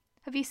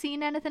 Have you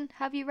seen anything?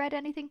 Have you read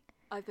anything?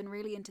 I've been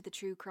really into the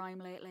true crime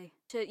lately.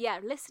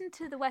 Listen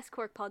to the West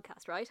Cork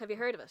podcast, right? Have you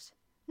heard of it?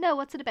 No,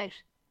 what's it about?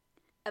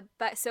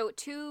 So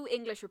two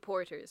English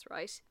reporters,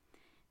 right?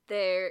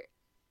 They're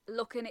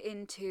looking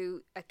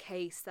into a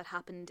case that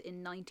happened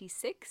in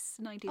 96,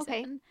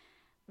 97,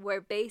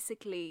 where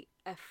basically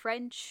a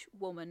French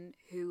woman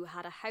who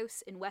had a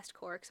house in West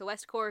Cork. So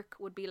West Cork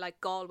would be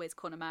like Galway's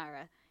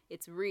Connemara.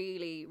 It's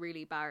really,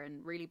 really barren,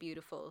 really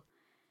beautiful.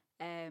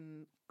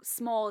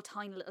 Small,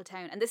 tiny little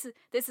town. And this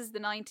is the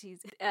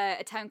 90s.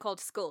 A town called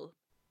Skull.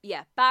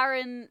 Yeah,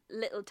 barren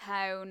little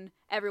town.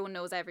 Everyone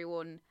knows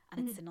everyone.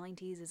 And it's the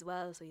 90s as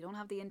well, so you don't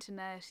have the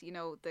internet,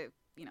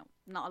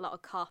 not a lot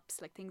of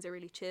cops, like things are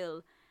really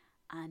chill.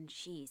 And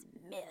she's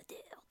murdered.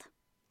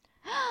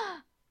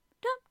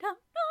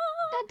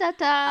 Da, da,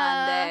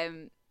 da.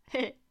 And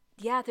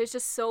there's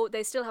just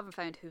they still haven't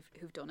found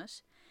who've done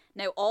it.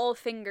 Now all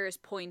fingers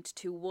point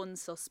to one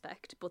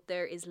suspect, but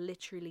there is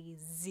literally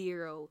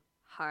zero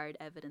hard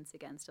evidence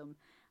against him,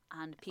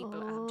 and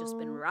people have just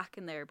been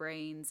racking their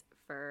brains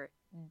for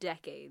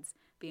decades,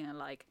 being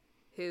like,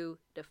 who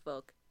the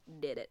fuck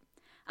did it?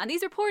 And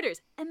these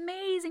reporters,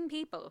 amazing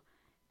people,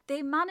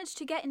 they managed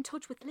to get in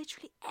touch with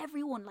literally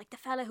everyone, like the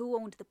fella who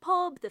owned the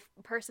pub, the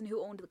person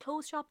who owned the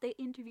clothes shop. They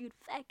interviewed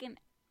fucking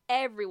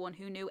everyone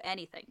who knew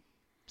anything.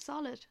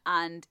 Solid.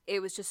 And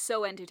it was just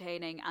so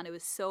entertaining, and it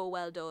was so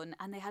well done,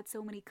 and they had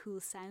so many cool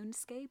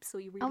soundscapes, so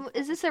you really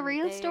is this a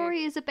real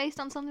story? Is it based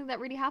on something that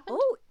really happened?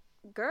 Oh,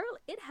 girl,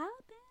 it happened.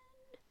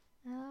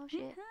 Oh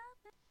shit.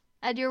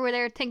 And you were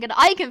there thinking,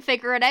 I can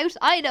figure it out,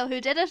 I know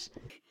who did it.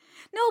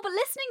 No, but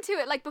listening to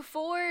it, like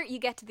before you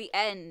get to the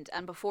end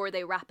and before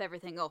they wrap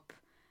everything up,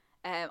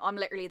 I'm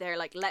literally there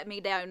like, let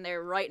me down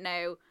there right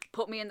now,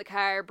 put me in the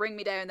car, bring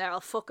me down there, I'll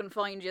fucking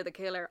find you the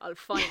killer, I'll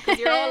find, because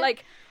you're all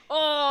like,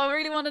 oh, I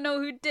really want to know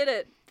who did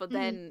it, but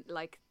then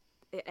like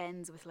it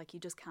ends with like, you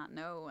just can't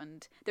know.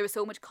 And there was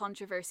so much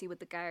controversy with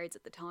the guards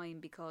at the time,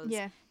 because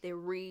they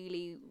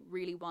really,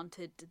 really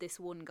wanted this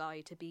one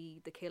guy to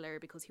be the killer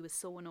because he was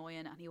so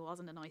annoying and he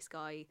wasn't a nice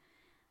guy,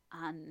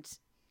 and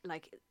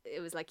like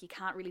it was like, you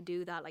can't really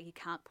do that, like you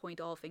can't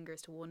point all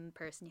fingers to one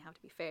person, you have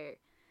to be fair.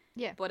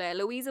 Yeah. But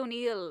Louise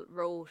O'Neill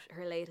wrote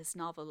her latest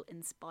novel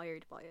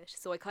inspired by it,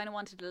 so I kind of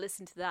wanted to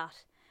listen to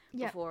that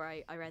before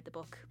I read the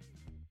book.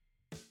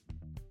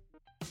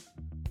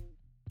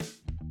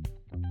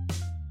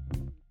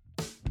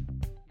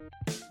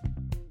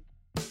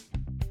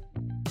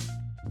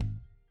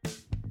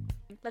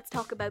 Let's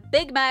talk about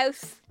Big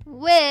Mouth.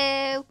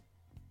 Whoa.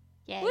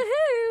 Yay.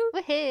 Woohoo!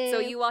 Woohoo! So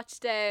you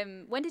watched,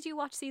 when did you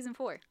watch season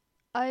 4?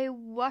 I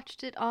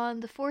watched it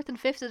on the 4th and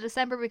 5th of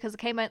December because it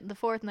came out on the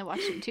 4th and I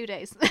watched it in 2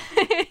 days.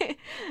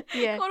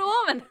 Yeah. What a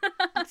woman!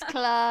 It's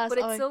class. But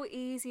it's so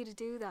easy to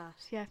do that.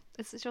 Yeah,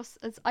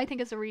 I think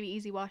it's a really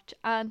easy watch.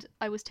 And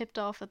I was tipped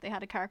off that they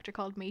had a character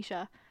called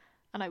Misha.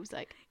 And I was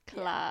like,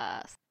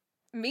 class.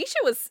 Misha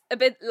was a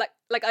bit like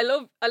I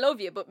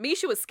love you, but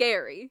Misha was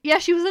scary. Yeah,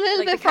 she was a little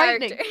Like bit the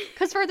frightening. character.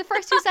 Because for the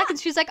first 2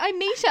 seconds, she was like, I'm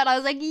Misha. And I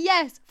was like,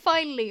 yes,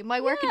 finally. My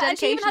work and Yeah, and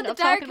she dedication even had the of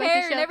dark talking about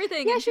hair the and show.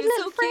 everything, Yeah, and she she was a was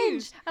little so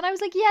fringe. cute. And I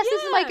was like, yes,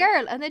 this is my Yeah.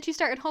 girl. And then she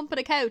started humping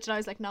a couch. And I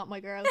was like, not my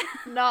girl.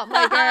 Not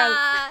my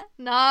girl.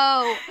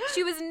 No.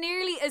 She was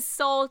nearly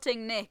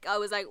assaulting Nick. I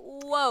was like,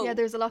 whoa. Yeah,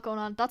 there's a lot going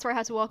on. That's where I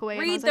had to walk away.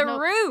 and I Read was the like, no,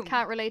 room.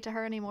 Can't relate to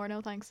her anymore. No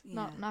thanks.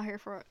 Yeah. Not here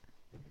for it.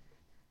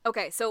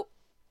 Okay, so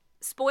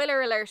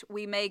spoiler alert,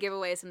 we may give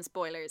away some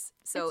spoilers.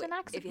 So It's an if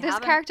accident. you There's a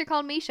haven't, character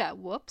called Misha.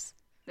 Whoops.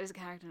 there's a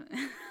character.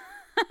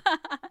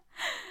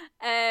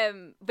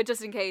 But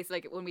just in case,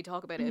 like when we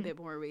talk about it a bit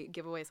more, we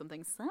give away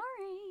something.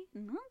 Sorry,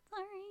 not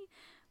sorry.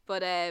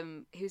 But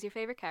who's your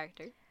favorite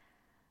character?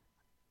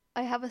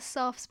 I have a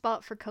soft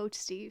spot for Coach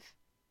Steve.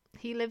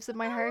 He lives in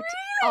my heart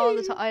all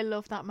the time. I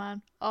love that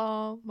man.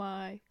 Oh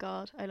my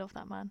god, I love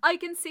that man. I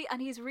can see,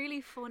 and he's really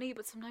funny,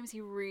 but sometimes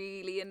he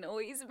really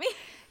annoys me.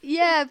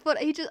 Yeah, but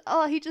he's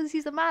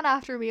a man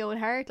after my own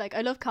heart. Like,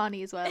 I love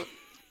Connie as well.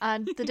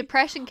 And the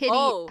depression kitty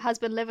Oh. has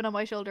been living on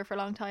my shoulder for a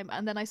long time.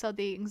 And then I saw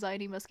the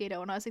anxiety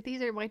mosquito, and I was like,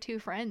 these are my 2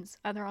 friends,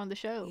 and they're on the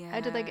show. Yeah.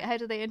 How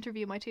did they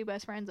interview my 2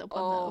 best friends up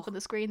on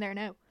the screen there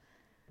now?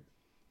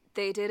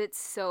 They did it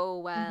so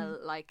well,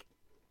 like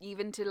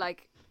even to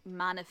like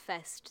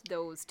manifest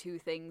those 2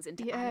 things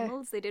into Yeah.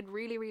 animals. They did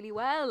really, really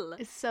well.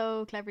 It's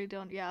so cleverly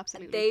done. Yeah,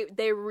 absolutely.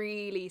 They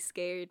really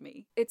scared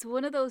me. It's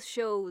one of those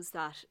shows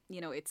that,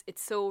 you know, it's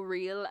so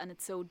real and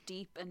it's so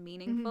deep and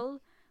meaningful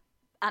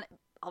and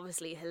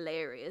obviously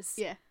hilarious.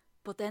 Yeah.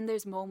 But then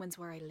there's moments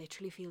where I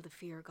literally feel the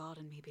fear of God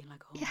in me being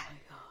like, oh my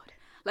God.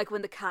 Like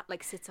when the cat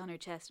like sits on her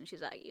chest and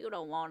she's like, you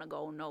don't want to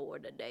go nowhere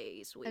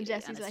today, sweetie. And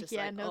Jesse's it's like, just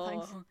yeah, no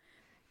thanks. oh.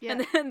 Yeah.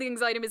 And then the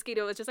anxiety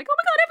mosquito is just like, oh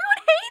my God,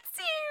 everyone hates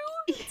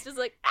you. It's just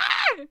like,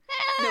 ah!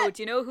 No,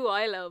 do you know who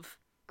I love?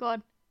 Go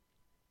on.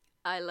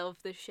 I love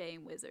the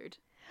Shame Wizard.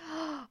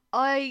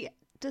 I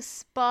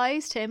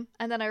despised him,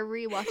 and then I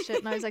rewatched it,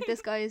 and I was like,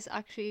 this guy is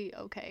actually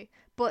okay.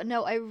 But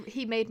no,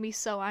 he made me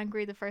so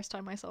angry the first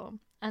time I saw him.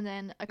 And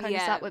then I kind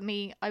of Yeah. sat with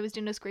me. I was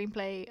doing a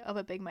screenplay of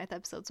a Big Mouth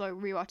episode, so I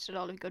rewatched it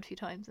all a good few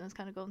times, and I was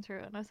kind of going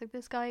through it, and I was like,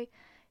 this guy,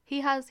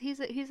 he's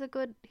a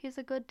good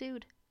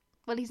dude.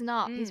 Well, he's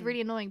not. He's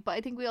really annoying, but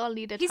I think we all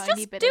need a He's tiny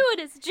just bit. doing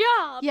his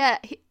job. Yeah,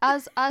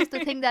 as the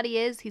thing that he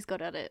is, he's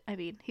good at it. I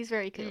mean, he's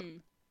very cool.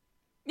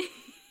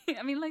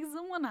 I mean, like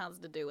someone has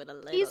to do it a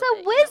little. He's a bit,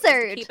 you know, just to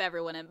wizard. keep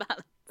everyone in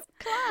balance.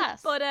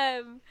 Class. But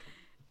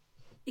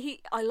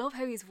I love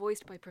how he's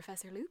voiced by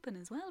Professor Lupin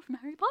as well from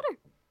Harry Potter.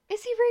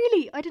 Is he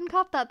really? I didn't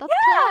cop that. That's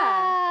Yeah.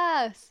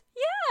 class.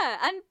 Yeah,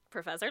 and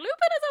Professor Lupin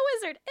is a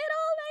wizard. It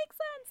all makes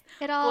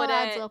sense. It all But,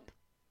 adds up.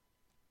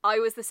 I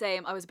was the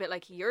same. I was a bit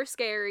like, you're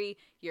scary.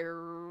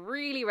 You're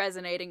really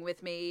resonating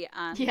with me,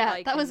 and Yeah,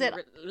 like, that was it.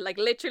 Like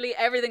literally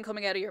everything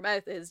coming out of your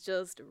mouth is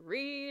just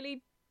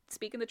really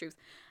speaking the truth.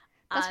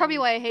 That's probably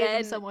And why I hated him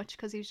then- so much,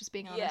 because he was just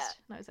being honest.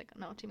 Yeah. And I was like,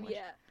 no, too much.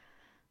 Yeah.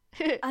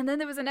 And then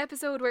there was an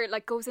episode where it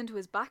like goes into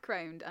his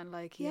background, and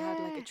like he had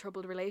like Yeah. a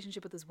troubled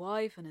relationship with his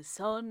wife and his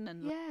son,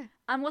 and Yeah.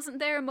 and wasn't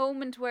there a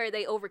moment where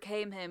they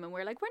overcame him and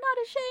we're like, we're not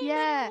ashamed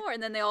Yeah. anymore,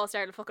 and then they all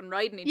started fucking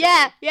riding each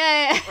Yeah, other.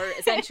 yeah, yeah. Or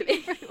essentially.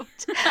 Pretty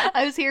much.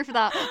 I was here for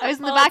that. I was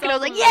in the Oh, back it's and I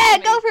was like, awesome, yeah,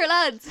 that's go me. for it,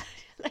 lads.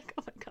 Like,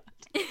 oh my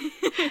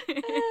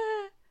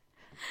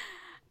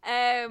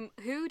god.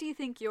 Who do you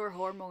think your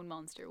hormone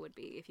monster would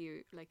be if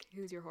you like?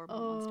 Who's your hormone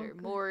Oh, monster?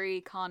 God.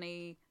 Maury,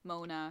 Connie,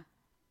 Mona.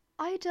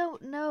 I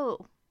don't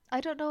know.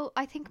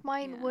 I think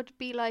mine Yeah. would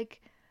be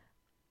like,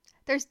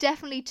 there's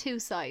definitely 2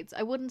 sides.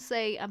 I wouldn't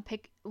say and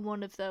pick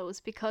one of those,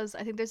 because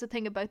I think there's a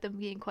thing about them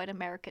being quite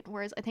American.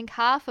 Whereas I think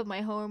half of my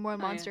hormone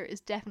Oh, yeah. monster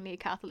is definitely a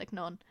Catholic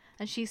nun,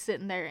 and she's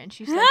sitting there and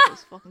she's like,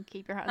 just fucking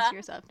keep your hands to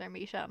yourself there,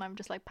 Misha. And I'm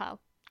just like, pal,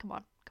 come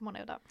on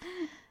out that.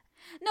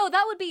 No,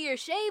 that would be your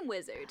shame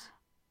wizard.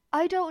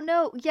 I don't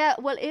know. Yeah,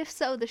 well, if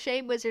so, the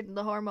Shame Wizard and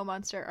the Hormone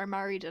Monster are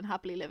married and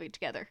happily living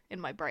together in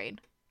my brain.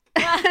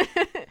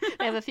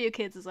 They have a few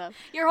kids as well.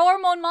 Your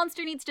hormone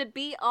monster needs to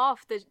beat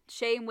off the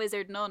shame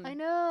wizard nun. I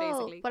know,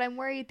 basically. but I'm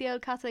worried the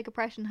old Catholic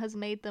oppression has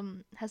made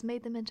them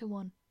into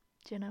one.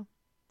 Do you know?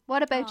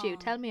 What about you? Aw.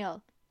 Tell me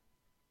all.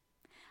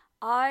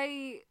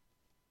 I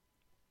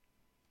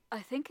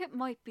think it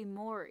might be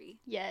Maury.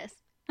 Yes.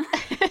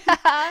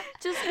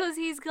 Just because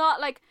he's got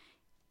like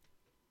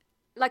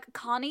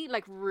Connie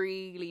like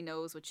really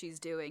knows what she's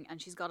doing,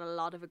 and she's got a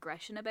lot of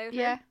aggression about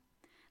Yeah. her.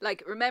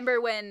 Like,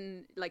 remember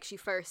when like she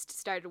first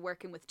started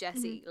working with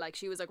Jesse? Like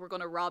she was like, we're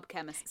gonna rob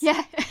chemists.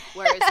 Yeah.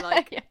 Whereas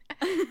like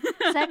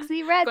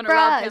Sexy Red Gonna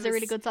Bra rob is a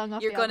really chemists. good song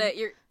off you're the gonna album.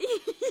 you're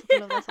I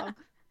love that song.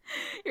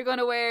 You're going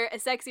to wear a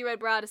sexy red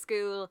bra to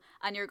school,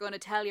 and you're going to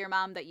tell your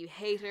mom that you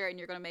hate her, and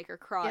you're going to make her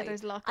cry. Yeah,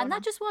 there's a lot going and that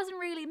on. just wasn't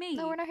really me.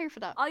 No, we're not here for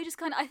that. I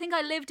think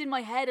I lived in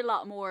my head a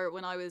lot more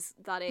when I was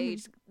that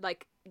age,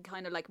 like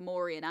kind of like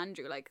Maury and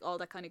Andrew, like all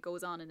that kind of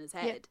goes on in his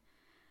head.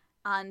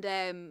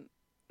 And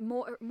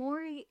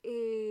Maury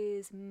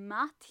is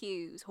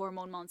Matthew's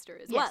hormone monster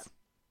as well.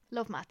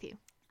 Love Matthew.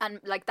 And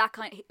like that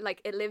kind of,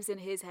 like it lives in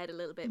his head a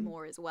little bit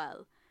more as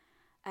well.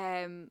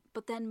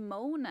 But then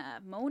Mona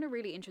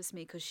really interests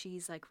me because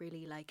she's like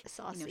really like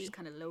saucy. You know, she's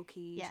kind of low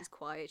key, Yeah. she's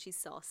quiet, she's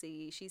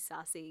saucy, she's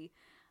sassy,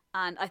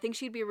 and I think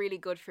she'd be really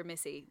good for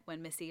Missy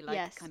when Missy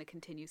like kind of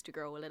continues to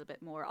grow a little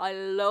bit more. I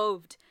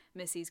loved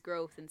Missy's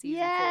growth in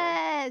season 4.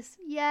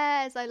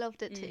 Yes, I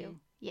loved it too.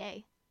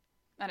 Yay.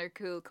 And her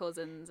cool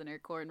cousins and her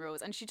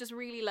cornrows, and she just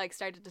really like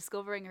started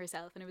discovering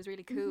herself, and it was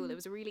really cool. It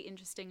was a really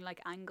interesting like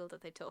angle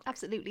that they took.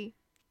 Absolutely.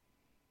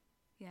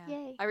 Yeah.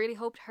 Yay. I really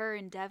hoped her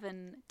and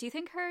Devon. Do you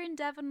think her and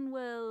Devon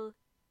will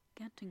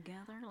get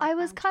together? Like, I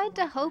was kind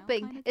of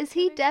hoping. Is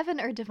he Devon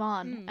or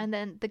Devon? And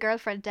then the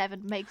girlfriend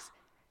Devon makes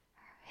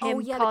him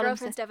the call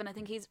girlfriend's Devon. I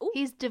think he's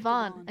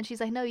Devon. And she's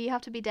like, no, you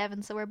have to be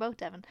Devon, so we're both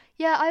Devon.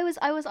 Yeah, I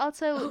was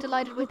also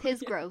delighted with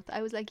his growth.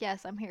 I was like,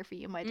 yes, I'm here for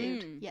you, my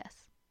dude. Yes.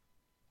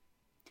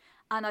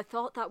 And I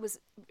thought that was.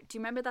 Do you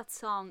remember that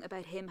song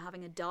about him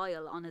having a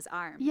dial on his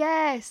arm?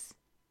 Yes.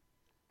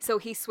 So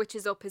he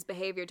switches up his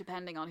behavior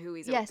depending on who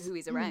he's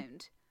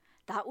around.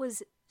 That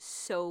was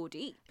so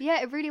deep.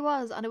 Yeah, it really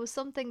was, and it was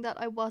something that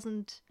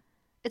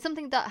it's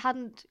something that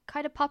hadn't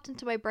kind of popped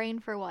into my brain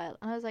for a while,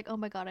 and I was like, oh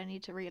my god, I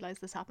need to realize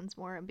this happens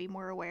more and be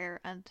more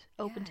aware and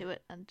open to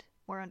it and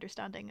more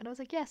understanding. And I was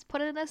like, yes,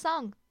 put it in a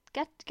song.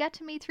 Get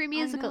to me through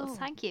musicals.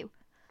 Thank you.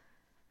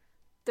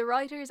 The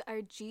writers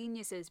are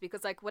geniuses,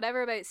 because like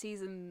whatever about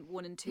season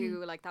 1 and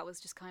 2, like that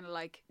was just kind of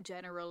like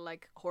general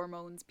like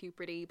hormones,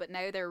 puberty, but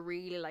now they're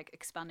really like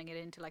expanding it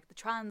into like the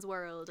trans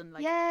world and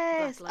like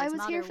yes, Black Lives I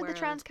was here Matter for the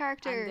trans world.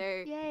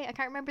 character. Yay, I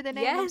can't remember their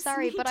name. I'm Yes,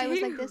 sorry, me but I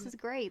was like, too. this is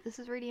great. This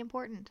is really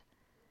important.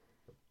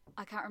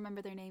 I can't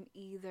remember their name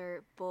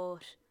either,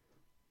 but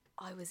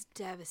I was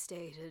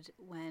devastated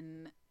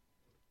when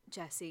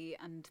Jessie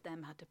and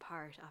them had to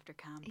part after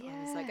camp.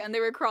 I was like, and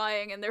they were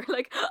crying, and they were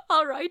like,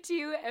 I'll write to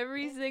you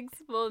every 6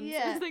 months.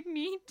 Yeah. I was like,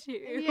 me too.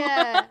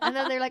 Yeah, and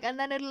then they're like, and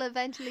then it'll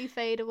eventually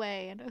fade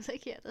away, and I was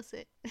like, yeah, that's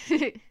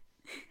it.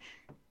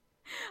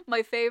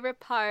 My favourite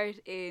part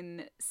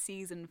in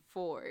season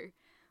 4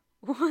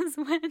 was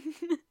when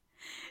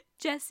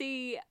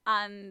Jessie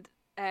and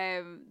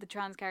the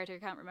trans character,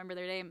 I can't remember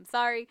their name,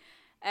 sorry,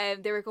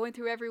 they were going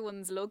through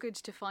everyone's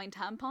luggage to find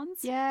tampons.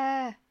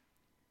 Yeah.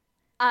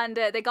 And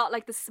they got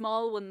like the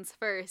small ones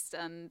first,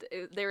 and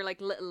they were like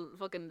little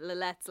fucking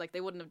Lilettes, like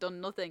they wouldn't have done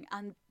nothing.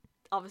 And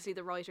obviously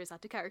the writers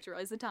had to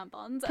characterize the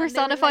tampons,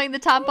 personifying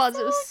like, the tampons.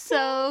 It was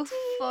so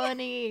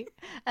funny.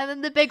 And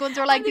then the big ones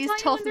were like these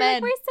tough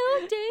men. Like,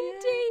 we're so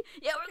dainty.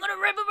 Yeah, we're gonna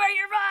rip apart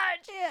your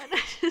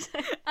vag.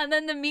 Yeah. And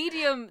then the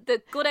medium,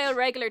 the good old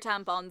regular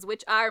tampons,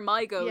 which are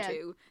my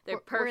go-to, they're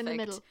perfect. We're in the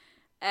middle.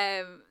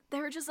 They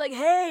were just like,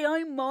 hey,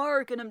 I'm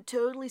Mark, and I'm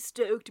totally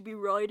stoked to be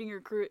riding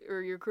your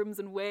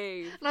Crimson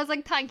Wave. And I was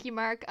like, thank you,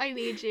 Mark. I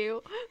need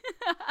you.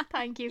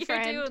 Thank you,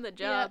 friend. You're doing the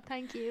job. Yeah,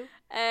 thank you.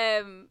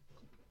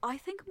 I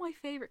think my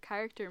favourite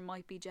character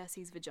might be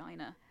Jessie's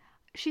vagina.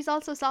 She's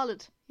also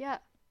solid. Yeah.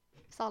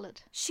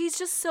 Solid. She's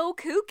just so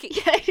kooky.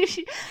 Yeah, she's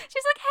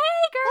like,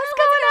 hey, girl, what's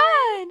going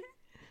on?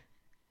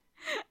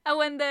 And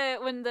when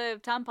the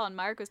tampon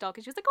Mark was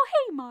talking, she was like, oh,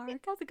 hey, Mark,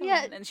 how's it going?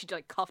 Yeah. And she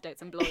like coughed out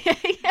some blood.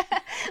 Yeah.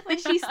 When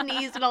she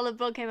sneezed and all the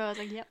blood came out, I was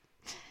like, yep.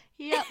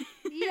 Yeah.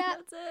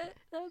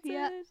 That's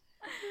it.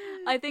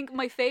 I think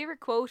my favourite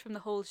quote from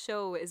the whole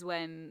show is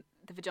when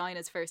the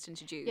vagina's first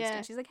introduced. Yeah.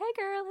 And she's like, hey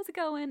girl, how's it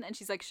going? And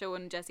she's like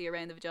showing Jessie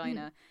around the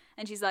vagina.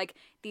 And she's like,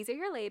 these are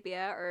your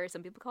labia, or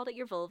some people call it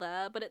your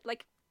vulva, but it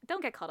like,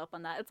 don't get caught up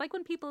on that. It's like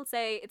when people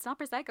say it's not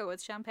Prosecco,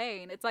 it's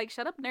champagne. It's like,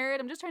 shut up, nerd,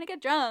 I'm just trying to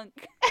get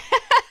drunk.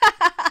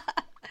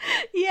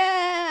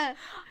 Yeah.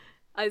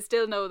 I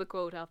still know the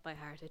quote off by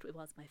heart. It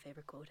was my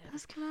favourite quote ever.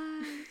 That's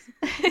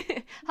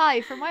class.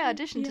 Hi, for my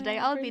audition today,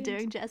 I'll brilliant. be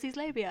doing Jessie's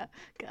labia.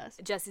 Guys.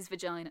 Jessie's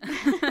vagina.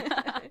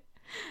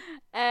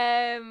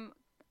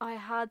 I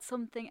had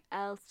something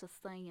else to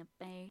say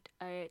about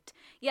it.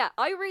 Yeah,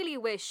 I really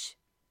wish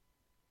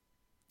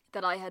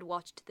that I had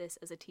watched this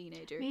as a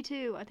teenager. Me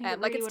too. I think it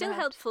like really it's still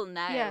would've helped. helpful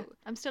now. Yeah,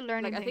 I'm still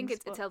learning. Like I think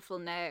things, it's helpful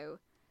now.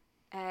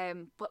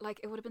 But like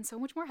it would have been so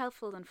much more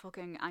helpful than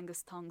fucking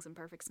Angus Thongs and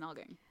Perfect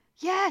Snogging.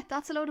 Yeah,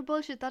 that's a load of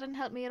bullshit. That didn't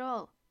help me at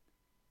all.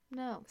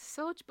 No.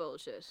 Such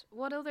bullshit.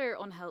 What other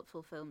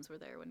unhelpful films were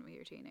there when we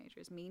were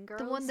teenagers? Mean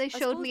Girls? The one they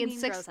showed me in Mean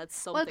sixth. Girls had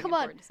something Well, come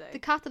on. important to say. The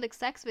Catholic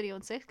sex video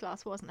in 6th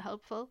class wasn't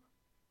helpful.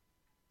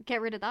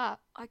 Get rid of that.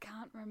 I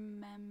can't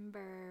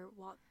remember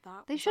what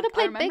that They was should have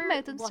like. I played Big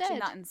remember Mouth watching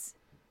instead. that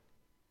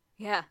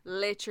yeah,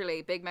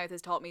 literally, Big Mouth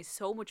has taught me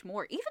so much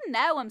more. Even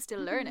now, I'm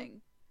still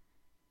learning.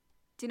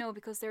 Do you know,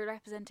 because they're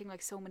representing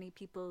like so many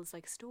people's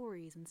like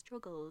stories and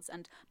struggles.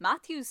 And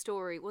Matthew's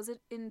story, was it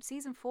in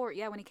season 4?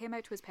 Yeah, when he came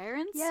out to his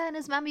parents. Yeah, and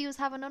his mammy was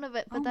having none of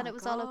it, but then it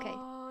was all okay.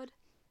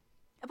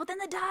 But then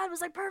the dad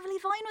was like perfectly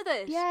fine with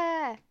it.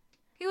 Yeah.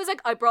 He was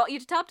like, I brought you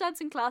to tap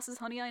dancing classes,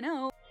 honey, I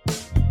know.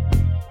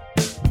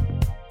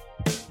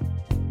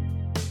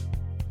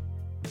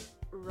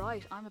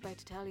 Right, I'm about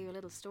to tell you a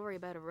little story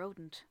about a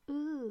rodent.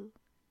 Ooh.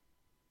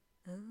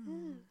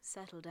 Ooh.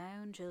 Settle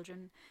down,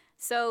 children.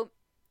 So,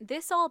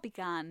 this all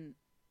began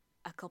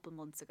a couple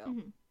months ago.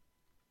 Mhm.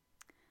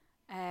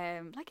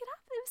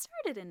 It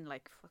started in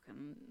like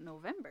fucking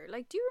November.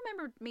 Like, do you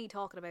remember me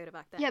talking about it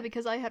back then? Yeah,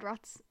 because I had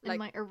rats in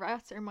Like-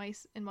 rats or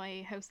mice in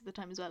my house at the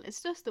time as well.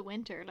 It's just the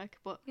winter, like,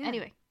 but Yeah.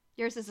 anyway,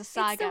 yours is a It's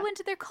saga. the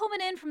winter. They're coming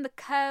in from the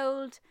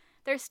cold.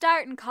 They're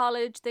starting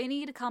college. They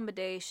need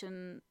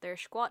accommodation. They're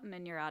squatting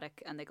in your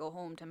attic, and they go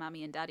home to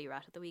Mammy and Daddy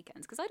Rat at the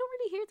weekends because I don't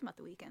really hear them at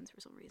the weekends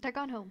for some reason. They're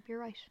gone home. You're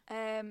right.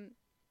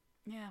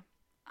 Yeah,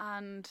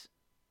 and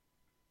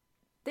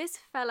this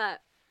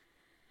fella.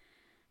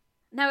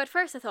 Now, at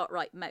first, I thought,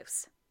 right,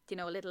 mouse. You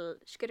know, a little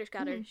skitter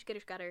scatter, skitter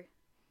scatter,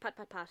 pat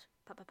pat pat,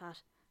 pat pat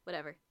pat,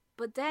 whatever.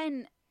 But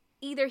then,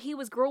 either he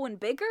was growing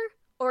bigger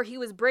or he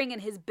was bringing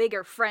his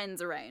bigger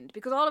friends around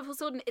because all of a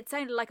sudden it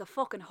sounded like a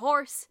fucking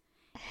horse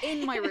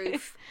in my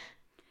roof,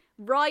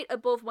 right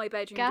above my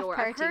bedroom Gaff door.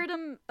 party. I heard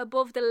him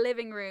above the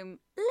living room.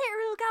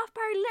 Literal gaff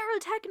party, literal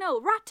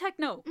techno, rat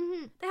techno.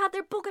 Mm-hmm. They had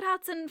their bucket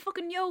hats and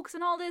fucking yokes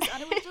and all this,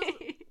 and it was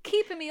just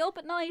keeping me up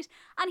at night.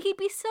 And he'd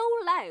be so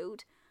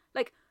loud,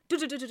 like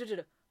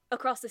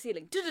across the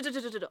ceiling,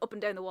 up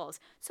and down the walls,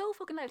 so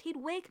fucking loud. He'd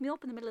wake me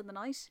up in the middle of the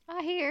night.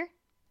 I hear.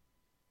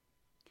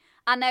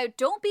 And now,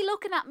 don't be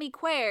looking at me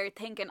queer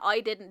thinking I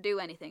didn't do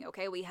anything,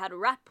 okay? We had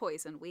rat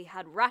poison, we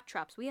had rat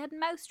traps, we had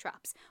mouse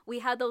traps, we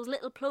had those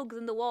little plugs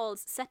in the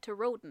walls set to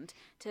rodent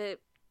to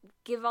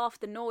give off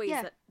the noise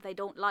Yeah. that they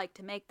don't like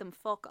to make them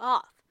fuck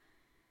off.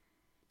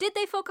 Did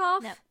they fuck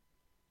off? No.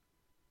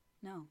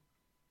 No.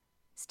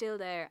 Still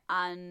there.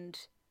 And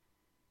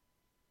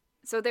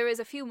so there is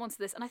a few months of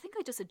this, and I think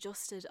I just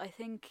adjusted. I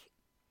think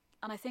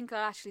I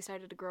actually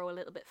started to grow a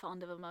little bit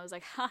fond of him. I was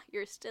like, ha,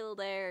 you're still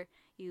there,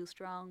 you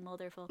strong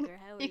motherfucker.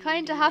 How are You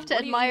kind of doing? have to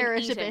What are you admire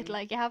even it a bit. eating?"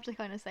 Like, you have to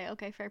kind of say,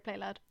 okay, fair play,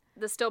 lad.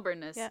 The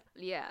stubbornness.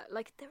 Yeah.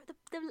 Like,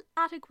 the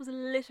attic was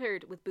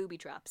littered with booby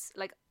traps.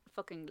 Like,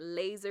 fucking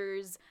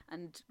lasers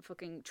and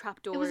fucking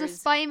trapdoors. It was a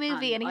spy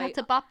movie, and he I- had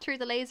to bop through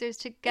the lasers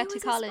to get It to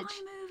was college. a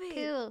spy movie.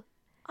 Cool.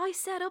 I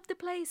set up the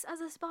place as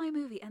a spy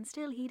movie, and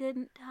still he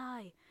didn't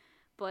die.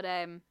 But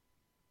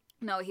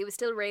no, he was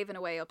still raving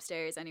away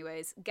upstairs.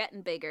 Anyways,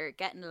 getting bigger,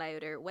 getting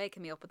louder,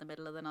 waking me up in the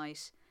middle of the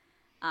night.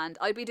 And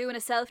I'd be doing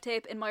a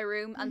self-tape in my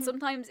room, and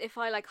sometimes if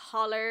I like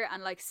holler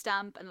and like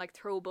stamp and like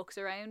throw books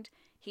around,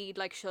 he'd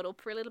like shut up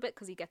for a little bit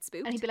because he'd get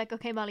spooked. And he'd be like,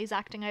 okay, Molly's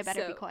acting, I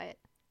better be So- quiet.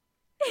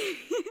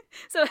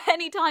 So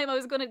anytime I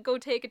was gonna go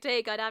take a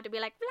take, I'd have to be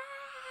like,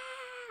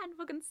 blah, and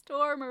fucking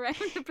storm around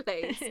the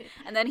place,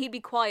 and then he'd be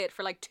quiet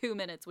for like 2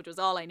 minutes, which was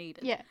all I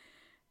needed. Yeah.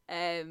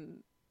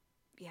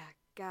 Yeah,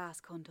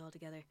 gas cunt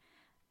altogether.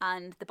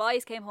 And the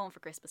boys came home for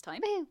Christmas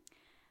time, Woo.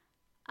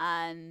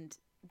 and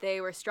they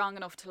were strong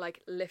enough to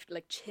like lift,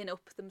 like chin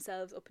up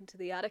themselves up into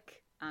the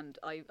attic, and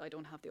I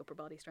don't have the upper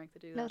body strength to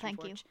do that. No, thank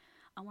you. unfortunately.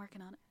 I'm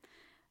working on it.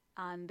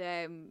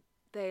 And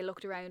they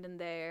looked around in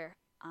there,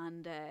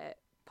 and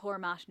poor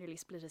Matt nearly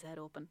split his head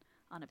open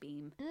on a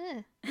beam.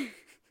 Ugh.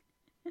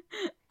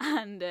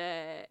 And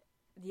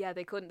yeah,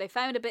 they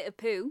found a bit of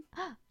poo,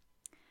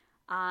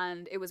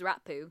 and it was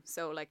rat poo.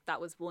 So like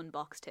that was one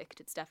box ticked.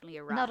 It's definitely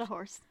a rat, Not a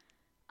horse.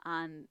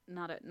 and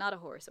not a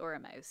horse or a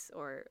mouse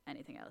or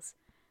anything else.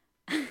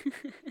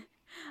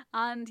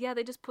 And yeah,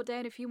 they just put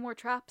down a few more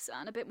traps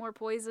and a bit more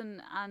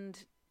poison,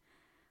 and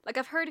like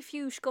I've heard a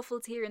few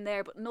scuffles here and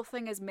there, but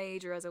nothing as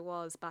major as it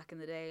was back in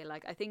the day.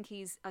 Like I think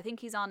he's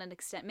on an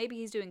extent. Maybe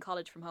he's doing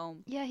college from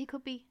home. Yeah, he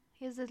could be.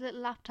 He has his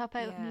little laptop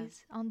out Yeah. and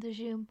he's on the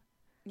Zoom.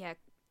 Yeah,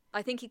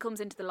 I think he comes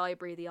into the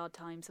library the odd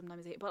time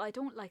sometimes. But I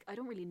don't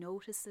really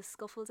notice the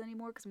scuffles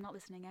anymore because I'm not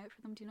listening out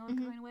for them. Do you know that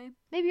kind of way?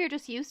 Maybe you're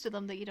just used to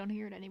them that you don't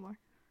hear it anymore.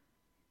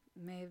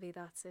 Maybe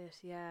that's it.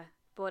 Yeah,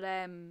 but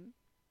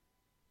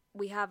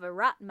we have a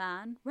rat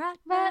man. Rat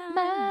man.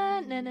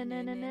 Na na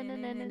na na na na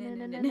na na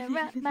na na na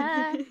rat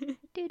man.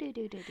 Do do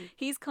do do do.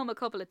 He's come a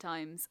couple of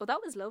times. Oh, that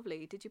was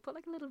lovely. Did you put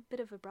like a little bit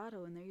of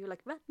vibrato in there? You were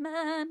like, rat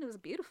man. It was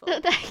beautiful.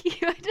 Thank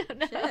you. I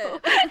don't know.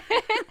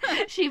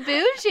 She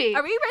bougie.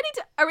 Are we going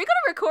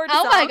to record a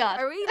Oh song? my God.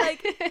 Are we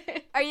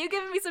like, are you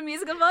giving me some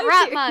musical vibes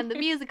Rat here? Man, the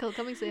musical,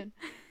 coming soon.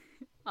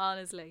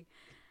 Honestly.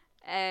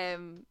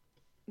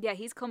 Yeah,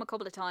 he's come a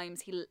couple of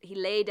times. He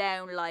lay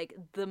down like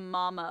the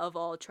mama of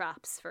all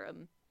traps for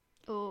him.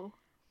 Oh.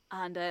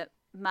 And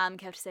Mam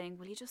kept saying,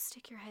 will you just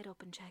stick your head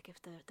up and check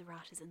if the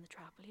rat is in the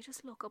trap? Will you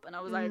just look up? And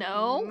I was like,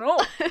 No. no.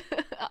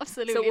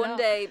 Absolutely So not.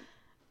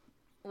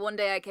 one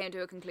day I came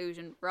to a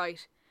conclusion,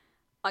 right,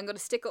 I'm going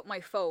to stick up my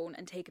phone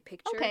and take a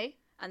picture. Okay.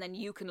 And then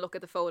you can look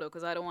at the photo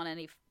because I don't want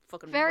any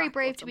fucking Very rat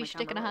brave guts to on be my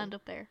sticking a camera hand roll.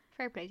 up there.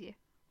 Fair play to you.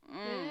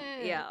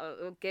 Yeah,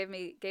 it gave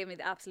me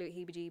the absolute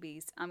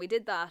heebie-jeebies. And we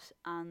did that,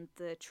 and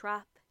the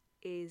trap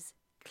is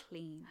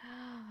clean.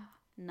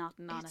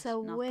 Nothing on It's it. a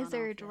not gone off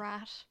wizard yet.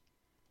 rat.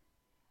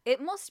 It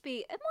must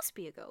be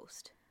a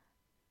ghost.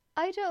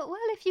 I don't. Well,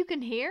 if you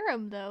can hear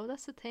him though,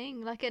 that's the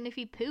thing. Like, and if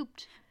he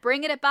pooped,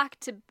 Bringing it back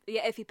to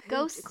if he pooped,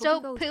 ghosts it could be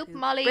don't ghost poop, poop.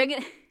 Molly. Bring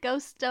it.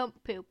 Ghosts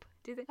don't poop.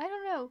 Do they? I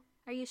don't know.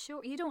 Are you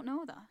sure? You don't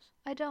know that.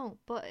 I don't,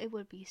 but it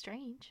would be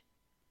strange.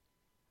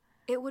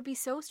 It would be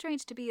so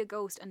strange to be a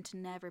ghost and to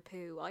never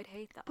poo. I'd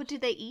hate that. But do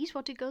they eat?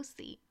 What do ghosts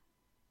eat?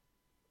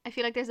 I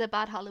feel like there's a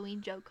bad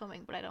Halloween joke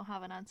coming, but I don't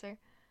have an answer.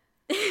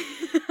 They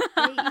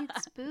eat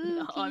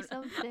spooky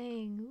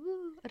something.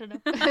 Woo. I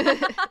don't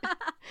know.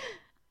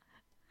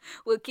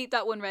 We'll keep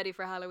that one ready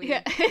for Halloween.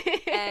 Yeah.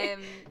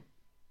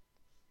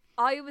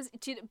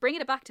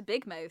 Bringing it back to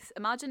Big Mouth.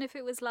 Imagine if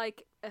it was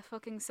like a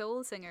fucking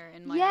soul singer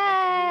in my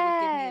yeah, who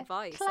would give me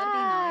advice. class. That'd be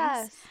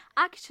nice.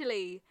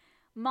 Actually,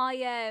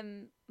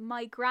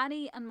 my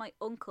granny and my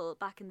uncle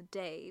back in the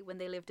day when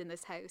they lived in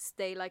this house,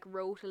 they like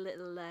wrote a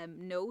little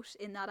note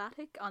in that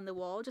attic on the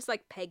wall, just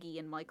like Peggy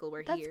and Michael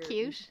were That's here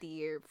cute. the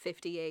year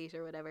 58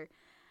 or whatever,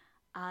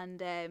 and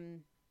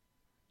then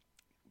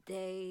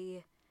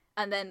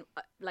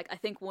like I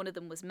think one of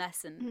them was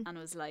messing and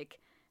was like,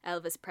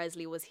 Elvis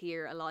Presley was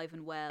here alive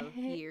and well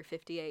year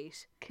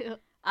 58. Cool.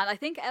 And I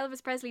think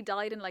Elvis Presley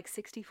died in like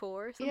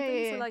 64 or something.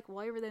 Yeah. So like,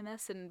 why were they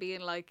messing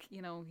being like,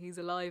 you know, he's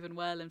alive and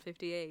well in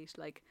 58?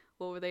 Like,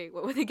 what were they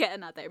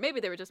getting at there? Maybe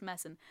they were just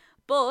messing.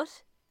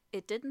 But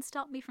it didn't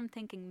stop me from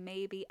thinking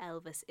maybe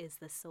Elvis is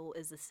the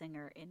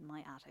singer in my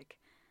attic,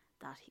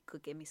 that he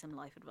could give me some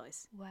life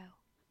advice. Wow.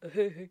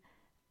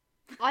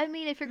 I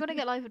mean, if you're going to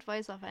get life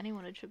advice off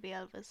anyone, it should be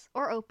Elvis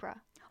or Oprah.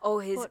 Oh,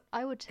 But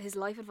I would. his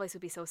life advice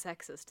would be so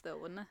sexist though,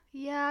 wouldn't it?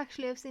 Yeah,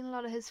 actually, I've seen a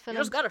lot of his films.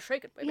 You just gotta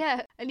shake it, baby.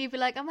 Yeah, and you'd be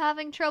like, I'm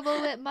having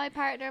trouble with my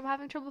partner, I'm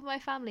having trouble with my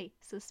family.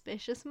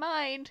 Suspicious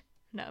mind.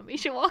 No, me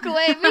should walk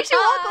away. Me should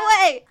walk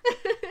away.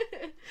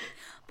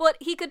 But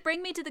he could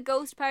bring me to the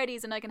ghost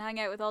parties and I can hang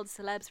out with all the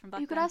celebs from back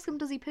You could then. ask him,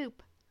 does he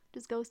poop?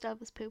 Does Ghost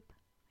Elvis poop?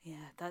 Yeah,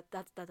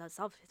 that's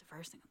obviously the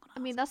first thing I'm gonna ask.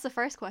 I mean, that's the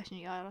first question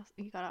you gotta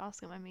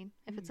ask him. I mean,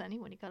 if it's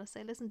anyone, you gotta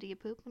say, listen, do you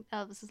poop? And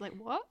Elvis is like,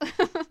 what?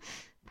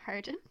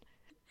 Pardon?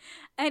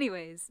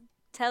 Anyways,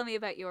 tell me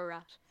about your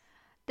rat.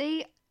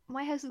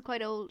 My house is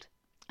quite old,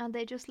 and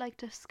they just like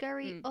to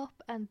scurry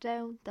up and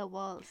down the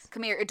walls.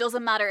 Come here. It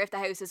doesn't matter if the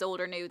house is old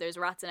or new. There's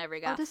rats in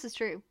every gaff. Oh, this is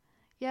true.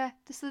 Yeah,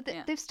 this is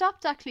Yeah. they've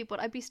stopped actually, but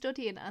I'd be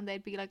studying and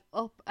they'd be like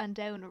up and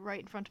down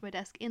right in front of my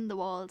desk in the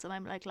walls, and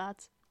I'm like,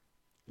 lads.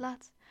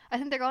 I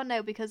think they're gone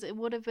now because it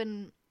would have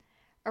been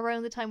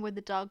around the time where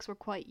the dogs were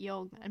quite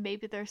young and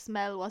maybe their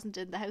smell wasn't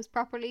in the house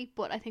properly,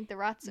 but I think the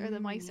rats or the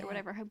mice or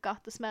whatever have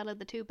got the smell of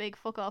the two big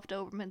fuck off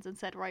Dobermans and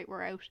said, right,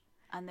 we're out.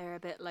 And they're a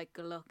bit like,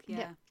 good luck. Yeah.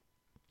 Yeah.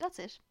 That's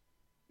it.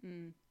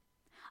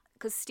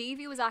 Because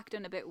Stevie was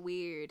acting a bit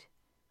weird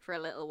for a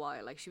little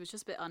while. Like, she was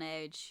just a bit on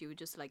edge. She would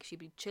just like, she'd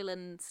be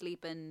chilling,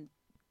 sleeping,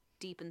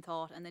 deep in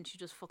thought, and then she'd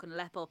just fucking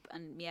lep up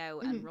and meow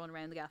and run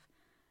around the gaff.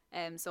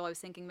 So I was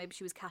thinking maybe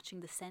she was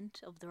catching the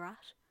scent of the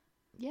rat.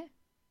 Yeah.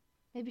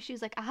 Maybe she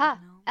was like, aha,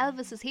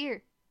 Elvis is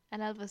here.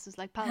 And Elvis is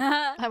like, pal,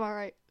 I'm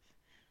alright.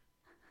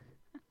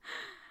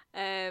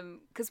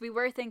 Because we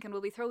were thinking, will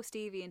we throw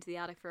Stevie into the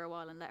attic for a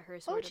while and let her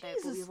sort it out?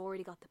 But Jesus. we've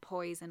already got the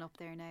poison up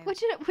there now.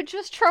 Would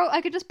just throw,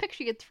 I could just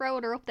picture you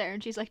throwing her up there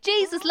and she's like,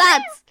 Jesus,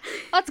 lads,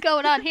 what's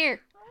going on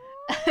here?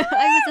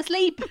 I was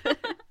asleep.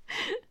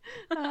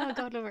 Oh,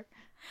 God love her.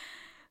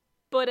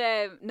 But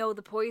no,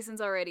 the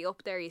poison's already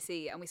up there, you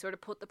see, and we sort of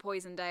put the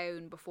poison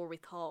down before we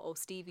thought, oh,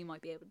 Stevie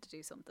might be able to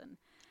do something.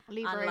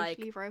 Leave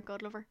her out,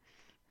 God love her.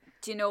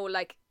 Do you know,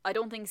 like, I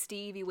don't think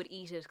Stevie would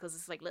eat it because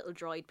it's like little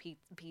dried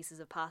pieces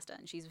of pasta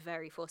and she's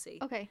very fussy.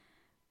 Okay.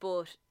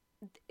 But,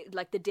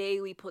 like, the day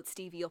we put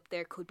Stevie up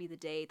there could be the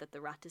day that the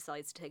rat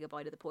decides to take a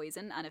bite of the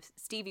poison. And if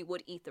Stevie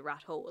would eat the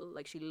rat whole,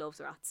 like, she loves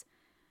rats,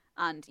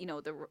 and, you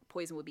know, the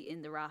poison would be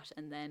in the rat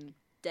and then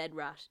dead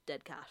rat,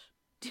 dead cat.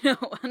 You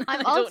know, and I'm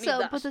I don't need also,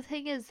 that. but the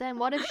thing is, then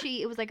what if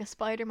it was like a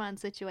Spider-Man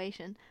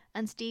situation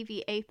and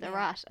Stevie ate the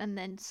rat and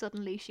then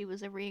suddenly she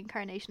was a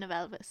reincarnation of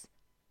Elvis?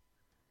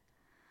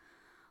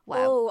 Wow.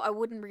 Oh, I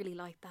wouldn't really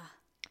like that.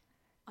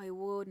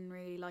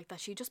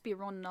 She'd just be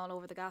running all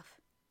over the gaff.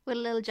 With a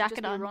little She'd jacket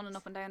just be on. running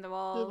up and down the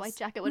walls. Little white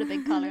jacket with a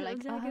big collar,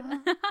 like, Little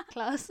jacket.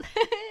 class.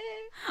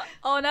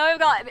 Oh, now I've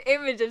got an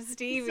image of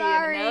Stevie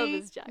Sorry, in an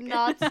Elvis jacket.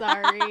 not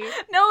sorry.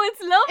 No,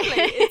 it's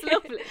lovely. It's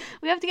lovely.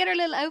 We have to get her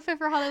little outfit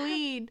for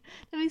Halloween.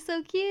 That'd be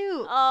so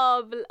cute.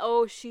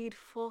 Oh, she'd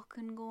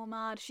fucking go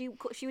mad. She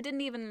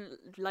didn't even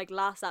like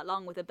last that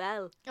long with a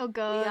bell. Oh,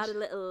 God. We had a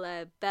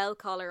little bell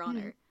collar on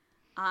her,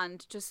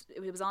 and just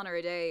it was on her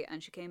a day,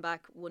 and she came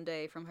back one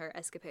day from her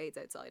escapades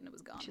outside, and it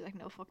was gone. She's like,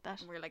 no, fuck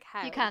that. And we're like,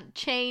 how? You can't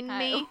chain How?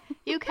 me.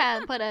 You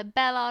can't put a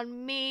bell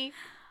on me.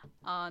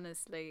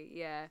 Honestly,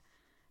 yeah.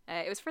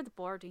 It was for the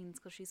Bordines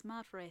because she's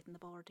mad for eating the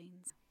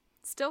Bordines.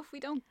 Stuff we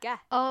don't get.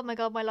 Oh my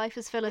God, my life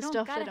is full of don't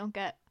stuff get I it. don't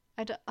get.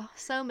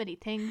 So many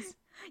things.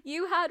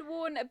 You had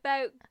one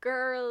about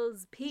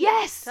girls' pee.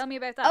 Yes! Tell me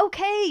about that.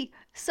 Okay,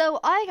 so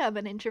I am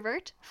an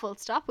introvert, full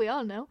stop, we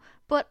all know.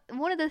 But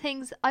one of the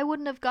things, I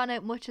wouldn't have gone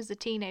out much as a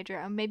teenager,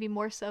 and maybe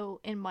more so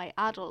in my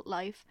adult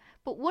life.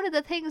 But one of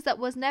the things that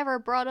was never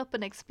brought up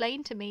and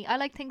explained to me, I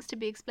like things to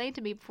be explained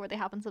to me before they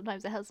happen.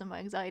 Sometimes it helps in my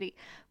anxiety.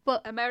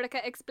 But America,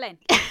 explain.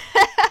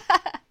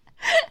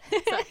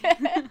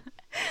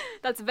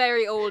 That's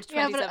very old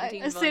 2017.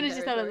 Yeah, but as soon as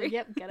you thought of it,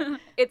 yep, get it.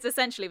 It's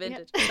essentially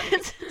vintage.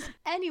 Yep.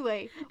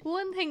 Anyway,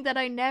 one thing that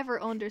I never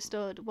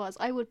understood was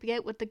I would be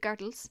out with the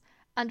girls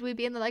and we'd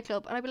be in the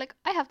nightclub and I'd be like,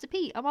 I have to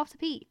pee, I'm off to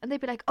pee. And they'd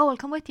be like, oh, I'll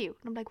come with you.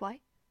 And I'm like, why?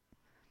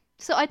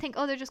 So I think,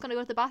 oh, they're just going to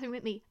go to the bathroom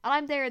with me. And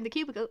I'm there in the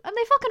cubicle and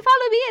they fucking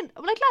follow me in.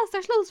 I'm like, lads,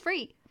 there's loads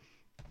free.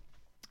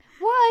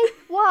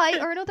 Why?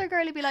 Or another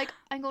girl would be like,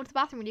 I'm going to the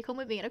bathroom, will you come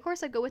with me? And of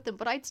course I'd go with them,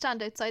 but I'd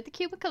stand outside the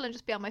cubicle and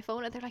just be on my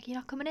phone and they're like, you're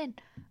not coming in.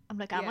 I'm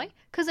like, am I?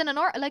 Because in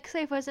like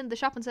say if I was in the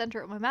shopping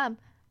centre with my mum,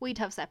 we'd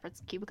have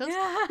separate cubicles.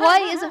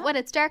 Why is it when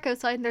it's dark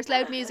outside and there's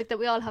loud music that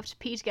we all have to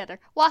pee together?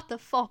 What the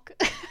fuck?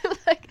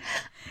 Like,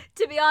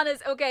 to be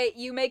honest, okay,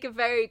 you make a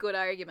very good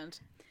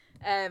argument.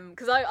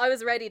 Because I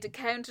was ready to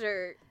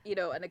counter,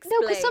 and explain.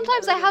 No, because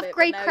sometimes I have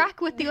great crack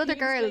with the other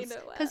girls.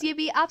 Because you'd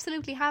be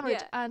absolutely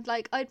hammered, and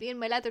like I'd be in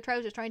my leather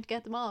trousers trying to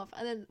get them off,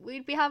 and then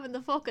we'd be having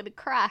the fucking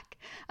crack.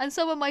 And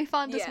some of my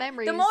fondest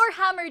memories. The more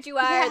hammered you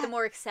are, the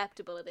more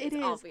acceptable it is.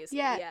 Obviously.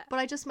 Yeah.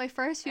 But my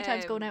first few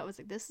times going out was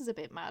like, this is a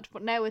bit mad.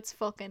 But now it's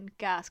fucking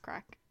gas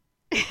crack.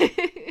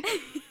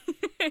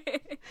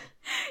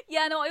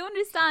 Yeah, no, I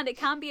understand. It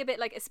can be a bit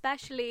like,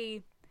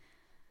 especially.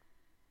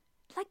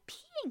 Like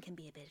peeing can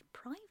be a bit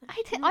private.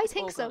 I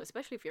think so.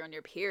 Especially if you're on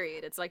your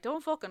period, it's like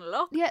don't fucking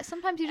look. Yeah,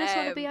 sometimes you just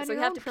want to be on your own. So you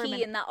have to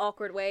pee in that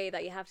awkward way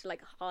that you have to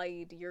like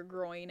hide your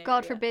groin.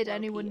 God forbid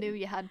anyone knew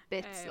you had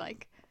bits.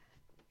 Like,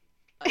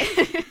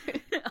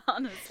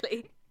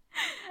 honestly,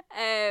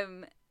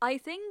 I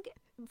think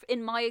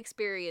in my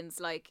experience,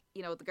 like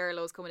the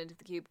girlos coming into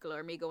the cubicle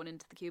or me going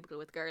into the cubicle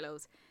with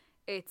girlos,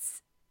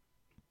 it's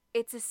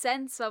a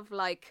sense of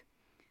like,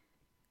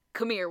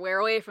 come here, we're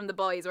away from the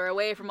boys, we're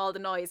away from all the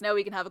noise, now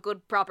we can have a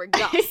good proper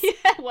goss.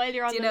 While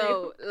you're on the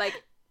loo.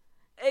 Like,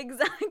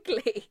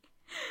 exactly.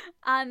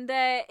 And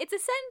it's a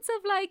sense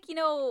of like,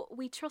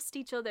 we trust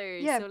each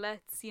other, so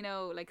let's,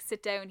 like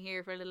sit down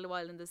here for a little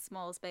while in this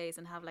small space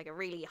and have like a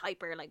really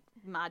hyper, like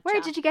mad Where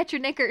chat. did you get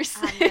your knickers?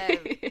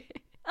 And,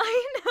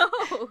 I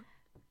know.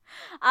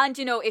 And,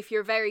 if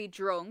you're very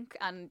drunk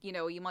and,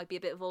 you might be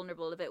a bit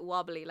vulnerable, a bit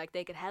wobbly, like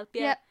they could help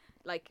you.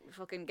 Like,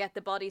 fucking get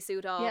the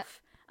bodysuit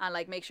off. And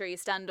like make sure you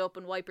stand up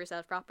and wipe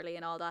yourself properly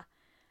and all that.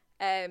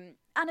 And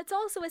it's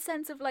also a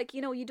sense of like,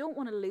 you don't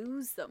want to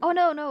lose them. Oh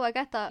no, I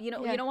get that. You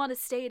don't want to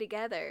stay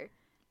together.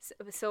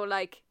 So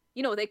like,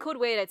 they could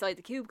wait outside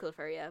the cubicle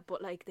for you,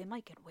 but like they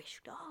might get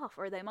whisked off,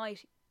 or they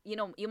might,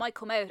 you might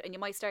come out and you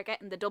might start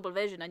getting the double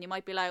vision, and you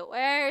might be like,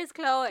 where's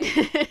Chloe?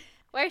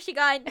 Where's she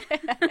gone?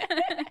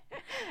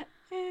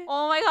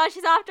 Oh my god,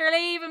 she's after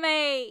leaving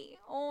me.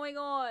 Oh my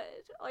god,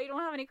 I don't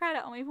have any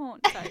credit on my phone.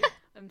 Sorry,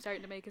 I'm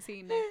starting to make a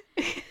scene now.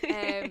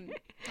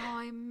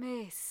 I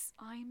miss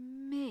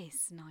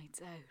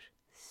nights out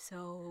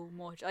so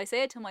much. I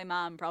say it to my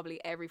mum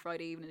probably every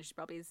Friday evening. She's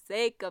probably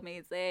sick of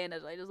me saying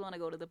it. I just want to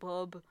go to the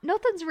pub.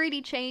 Nothing's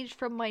really changed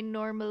from my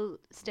normal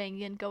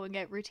staying in, going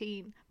out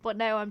routine, but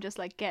now I'm just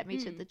like, get me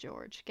to the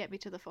George, get me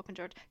to the fucking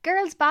George.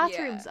 Girls'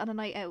 bathrooms on a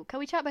night out. Can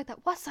we chat about that?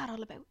 What's that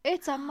all about?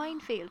 It's a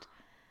minefield.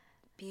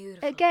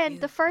 Beautiful. Again,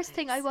 the first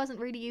thing I wasn't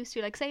really used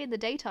to, like say in the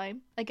daytime,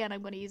 again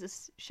I'm going to use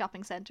a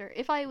shopping centre.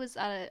 If I was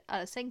at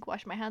a sink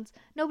washing my hands,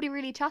 nobody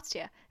really chats to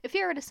you. If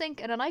you're at a sink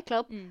in a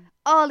nightclub,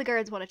 all the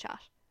girls want to chat.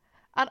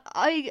 And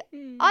I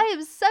am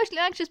a socially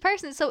anxious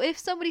person, so if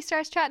somebody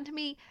starts chatting to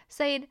me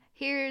saying,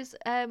 here's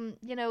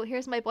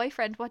here's my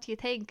boyfriend, what do you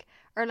think?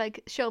 Or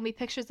like show me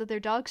pictures of their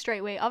dog straight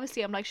away.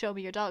 Obviously I'm like, show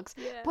me your dogs.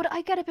 Yeah. But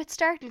I get a bit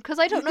startled because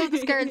I don't know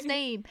this girl's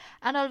name,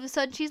 and all of a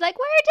sudden she's like,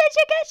 where did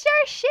you get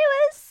your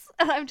shoes?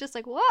 And I'm just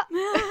like, what?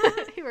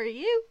 Who are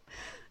you?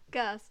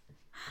 Gas.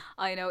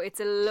 I know, it's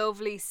a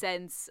lovely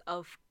sense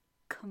of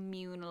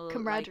communal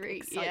camaraderie,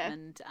 like,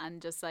 excitement,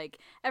 and just like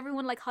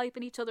everyone like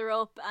hyping each other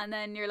up, and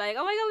then you're like,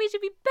 oh my god, we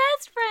should be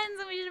best friends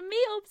and we should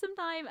meet up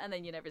sometime, and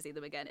then you never see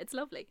them again. It's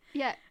lovely.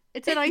 Yeah,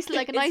 it's a nice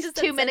like a nice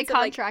 2-minute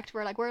contract like,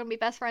 where like we're gonna be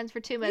best friends for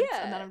 2 minutes,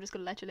 and then I'm just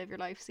gonna let you live your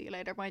life. See you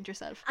later. Mind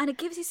yourself. And it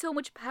gives you so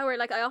much power.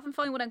 Like I often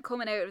find when I'm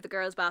coming out of the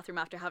girls' bathroom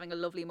after having a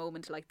lovely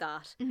moment like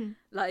that,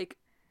 like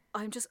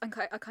I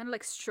kind of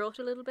like strut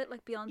a little bit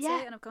like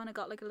Beyonce, and I've kind of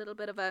got like a little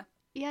bit of a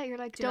you're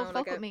like, don't fuck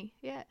like with me.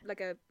 Yeah,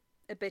 like a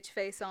bitch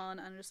face on,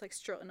 and I'm just like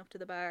strutting up to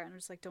the bar, and I'm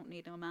just like, don't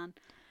need no man.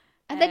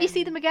 And then you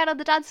see them again on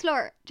the dance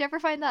floor. Do you ever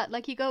find that?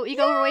 Like you go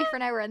away for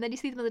an hour, and then you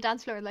see them on the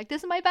dance floor, and like,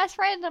 this is my best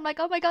friend. I'm like,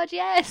 oh my god,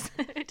 yes.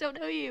 I don't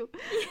know you.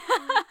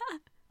 Yeah.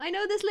 I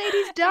know this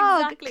lady's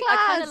dog. Exactly. Class.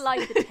 I kind of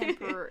like the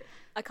temporary.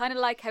 I kind of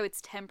like how it's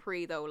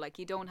temporary though. Like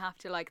you don't have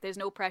to like. There's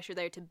no pressure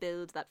there to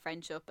build that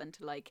friendship and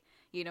to like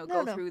go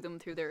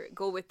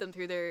go with them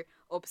through their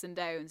ups and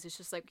downs. It's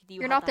just like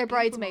you're not their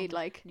bridesmaid,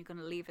 like, and you're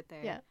gonna leave it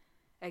there. Yeah,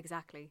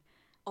 exactly.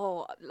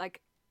 Oh,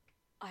 like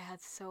I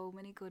had so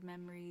many good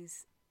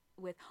memories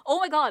with. Oh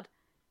my god,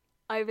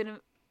 I've been.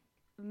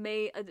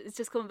 It's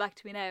just coming back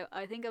to me now.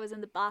 I think I was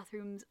in the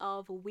bathrooms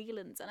of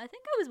Whelan's, and I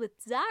think I was with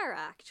Zara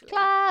actually.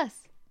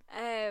 Class.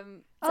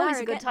 Zara, it's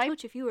a good get time. in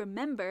touch if you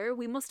remember.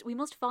 We must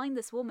find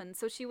this woman.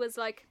 So she was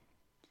like,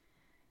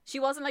 she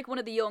wasn't like one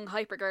of the young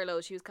hyper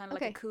girlos. She was kind of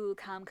like a cool,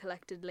 calm,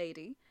 collected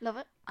lady. Love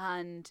it.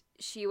 And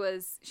she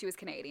was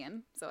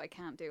Canadian, so I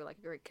can't do like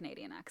a great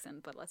Canadian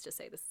accent, but let's just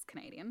say this is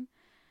Canadian.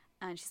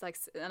 And she's like,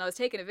 and I was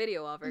taking a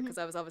video of her because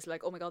I was obviously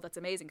like, oh my god, that's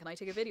amazing. Can I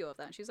take a video of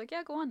that? And she was like,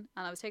 yeah, go on.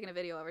 And I was taking a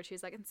video of her. She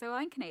was like, and so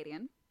I'm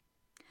Canadian,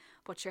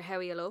 but sure, how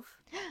are you, love?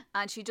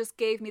 And she just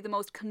gave me the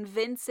most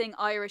convincing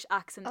Irish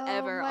accent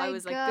ever. I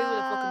was like, boo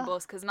the fucking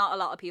bus, because not a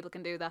lot of people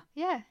can do that.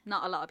 Yeah.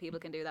 Not a lot of people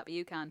can do that, but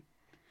you can.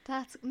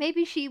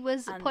 Maybe she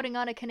was putting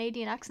on a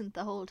Canadian accent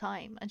the whole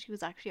time, and she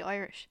was actually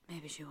Irish.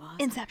 Maybe she was.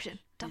 Inception.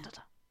 Dun, dun,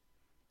 dun.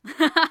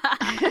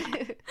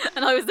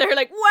 And I was there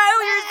like, wow,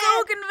 you're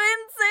so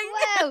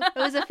convincing. Wow. It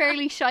was a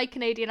fairly shy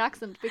Canadian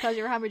accent because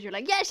you were hammered. You're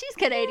like, yeah, she's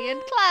Canadian.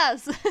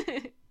 Class.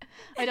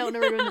 I don't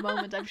know her in the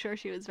moment. I'm sure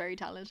she was very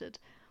talented.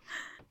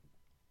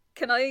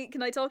 Can I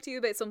talk to you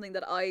about something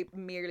that I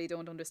merely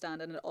don't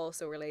understand, and it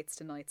also relates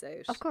to nights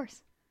out? Of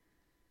course.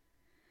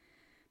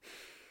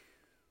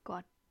 Go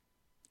on.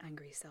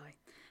 Angry sigh.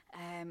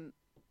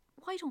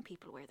 Why don't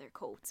people wear their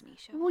coats,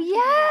 Misha? Well,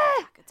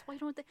 yeah. Jackets? Why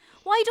don't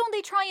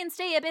they try and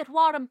stay a bit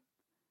warm?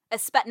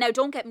 Now,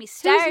 don't get me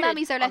started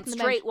mammies are on letting them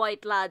straight out?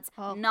 white lads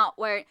not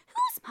wearing.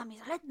 Whose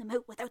mammies are letting them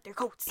out without their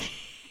coats?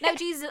 Now,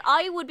 Jesus,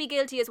 I would be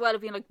guilty as well of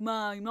being like,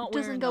 Ma, I'm not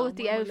Doesn't wearing go that. with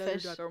the I'm wearing my leather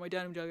outfit. jacket or my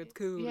denim jacket's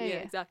cool. Yeah, Yeah, yeah.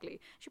 exactly.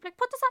 She'd be like,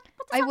 put this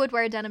on. I would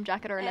wear a denim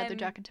jacket or a leather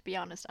jacket, to be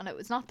honest, and it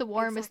was not the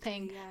warmest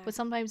Exactly, thing, yeah. but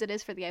sometimes it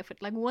is for the outfit.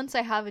 Like, once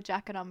I have a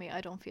jacket on me,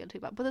 I don't feel too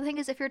bad. But the thing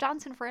is, if you're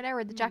dancing for an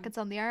hour, the jacket's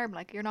on the arm,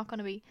 like, you're not going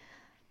to be...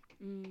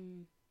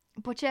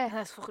 But yeah, And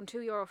that's fucking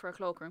 €2 for a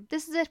cloakroom.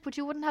 this is it, but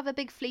you wouldn't have a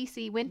big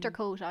fleecy winter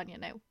coat on you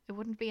now. It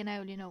wouldn't be an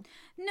owl, you know.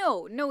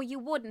 No, you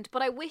wouldn't.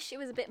 But I wish it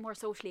was a bit more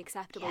socially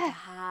acceptable to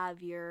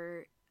have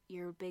your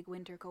big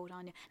winter coat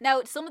on you.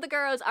 Now, some of the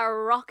girls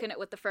are rocking it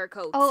with the fur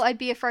coats. Oh, I'd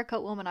be a fur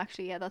coat woman,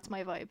 actually. Yeah, that's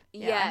my vibe.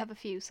 Yeah, I Yeah. have a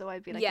few, so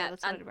I'd be like, yeah,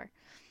 that's what I'd wear.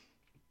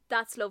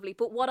 That's lovely.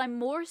 But what I'm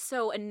more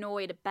so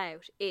annoyed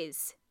about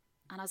is,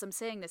 and as I'm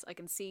saying this, I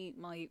can see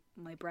my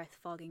breath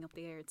fogging up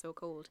the air. It's so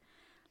cold.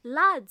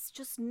 Lads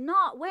just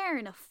not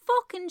wearing a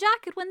fucking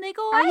jacket when they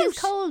go Are out. you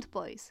cold,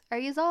 boys? Are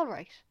you all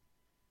right?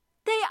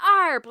 They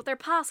are, but they're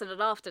passing it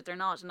off that they're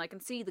not, and I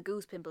can see the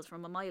goose pimples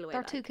from a mile away.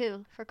 They're like. too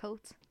cool for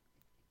coats.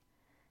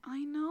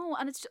 I know,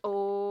 and it's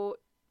okay,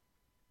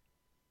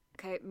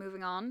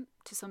 moving on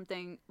to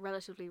something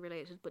relatively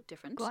related but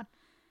different. Go on.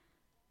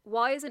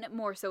 Why isn't it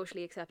more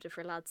socially accepted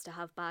for lads to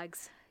have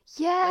bags?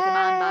 Yeah. Like a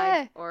man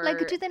bag, or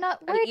like, do they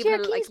not? and Where do even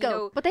your a, keys like, you go?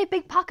 know- But they have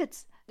big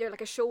pockets. They're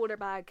like a shoulder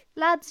bag.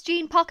 Lads'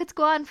 jean pockets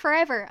go on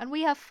forever, and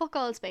we have fuck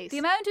all space. The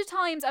amount of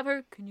times I've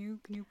heard, can you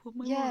put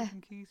my Yeah. wallet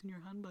and keys in your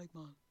handbag,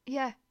 man?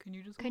 Yeah. Can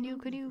you just Can you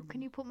hold on for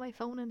me?" put my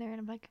phone in there? And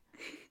I'm like,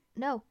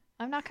 no,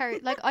 I'm not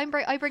carrying. Like,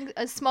 I bring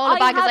as small a I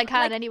bag as I have,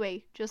 can like-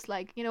 anyway. Just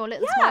like, you know, a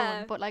little small Yeah.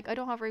 one. But like, I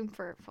don't have room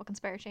for fucking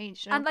spare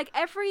change. You know? And like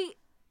every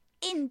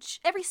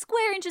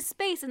square inch of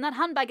space in that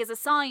handbag is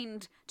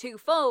assigned to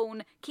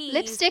phone, keys,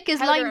 lipstick is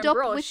powder lined and up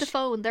brush, with the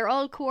phone. They're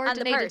all and the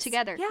coordinated purse.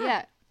 together. Yeah.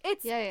 Yeah.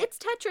 It's Yeah, yeah. it's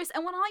Tetris,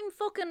 and when I'm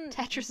fucking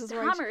Tetris is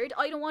right. hammered,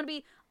 I don't want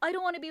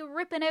to be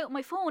ripping out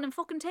my phone and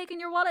fucking taking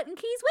your wallet and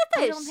keys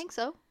with it. I don't think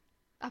so.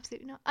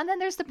 Absolutely not. And then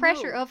there's the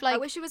pressure No. of like, I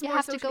wish it was you more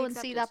have to go socially and see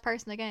accepted. that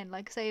person again.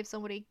 Like, say if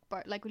somebody,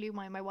 like, will you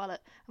mind my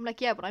wallet? I'm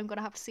like, yeah, but I'm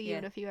gonna have to see you Yeah.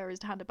 in a few hours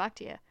to hand it back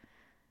to you.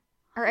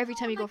 Or every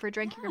time you go like, for a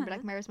drink, you're gonna be yeah.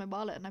 like, "Where's my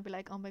wallet?" And I'd be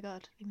like, "Oh my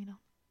god, leave me alone.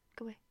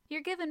 Go away."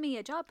 You're giving me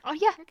a job. Oh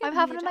yeah, You're I'm giving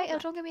having me a a night job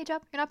out. Don't give me a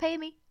job. You're not paying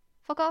me.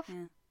 Fuck off.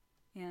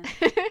 Yeah.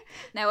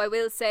 Now I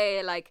will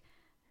say, like,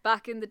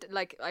 back in the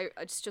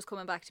it's just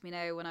coming back to me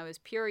now. When I was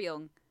pure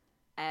young,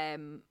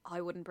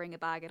 I wouldn't bring a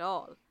bag at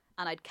all,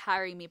 and I'd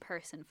carry me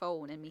purse and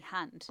phone in me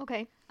hand,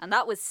 Okay. and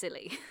that was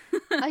silly.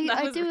 I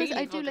That was do really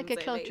I do like a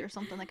fucking clutch silly. or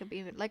something that could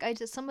be like I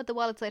just some of the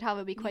wallets I'd have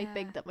would be quite Yeah.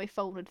 big that my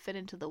phone would fit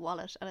into the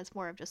wallet, and it's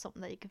more of just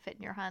something that you can fit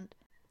in your hand.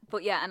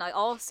 But yeah, and I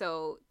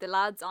also, the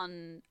lads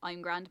on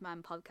I'm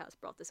Grandman podcast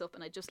brought this up,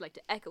 and I'd just like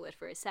to echo it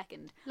for a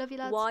second. Love you,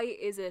 lads. Why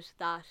is it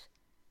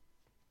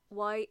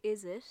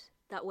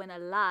that when a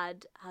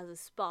lad has a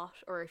spot,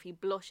 or if he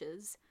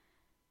blushes,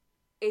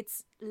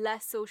 it's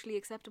less socially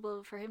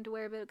acceptable for him to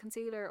wear a bit of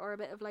concealer or a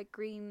bit of like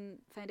green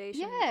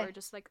foundation, Yeah. or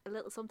just like a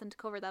little something to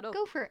cover that up?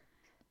 Go for it.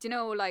 Do you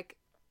know, like,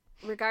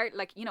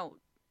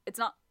 it's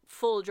not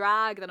full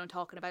drag that I'm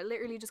talking about,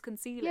 literally just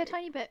concealer. Yeah,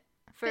 tiny bit.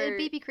 for Bit of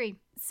BB cream.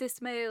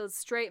 cis males,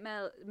 straight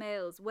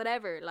males,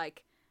 whatever.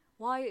 Like,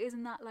 why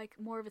isn't that like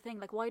more of a thing?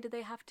 Like, why do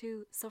they have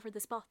to suffer the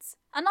spots?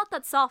 And not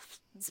that soft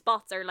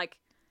spots are like,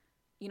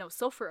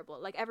 sufferable.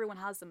 Like, everyone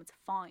has them, it's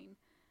fine.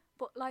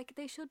 But like,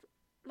 they should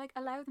like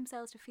allow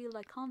themselves to feel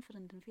like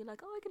confident and feel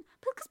like, oh, I can,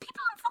 because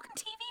people on fucking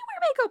TV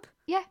wear makeup,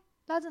 Yeah,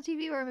 lads on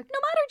TV were no matter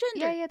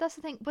gender. Yeah, that's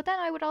the thing. But then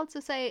I would also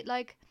say,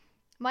 like,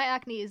 my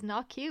acne is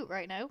not cute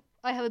right now.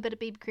 I have a bit of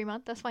BB cream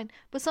on, that's fine.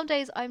 But some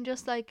days I'm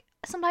just like,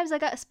 sometimes I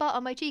get a spot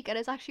on my cheek and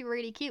it's actually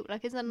really cute.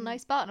 Like, isn't it a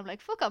nice spot? And I'm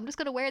like, fuck, I'm just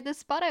gonna wear this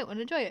spot out and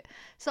enjoy it.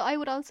 So I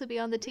would also be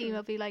on the team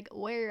of be like,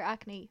 wear your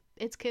acne.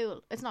 It's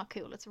cool. It's not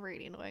cool. It's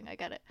really annoying. I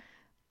get it.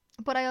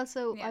 But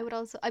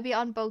I'd be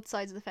on both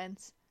sides of the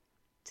fence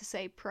to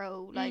say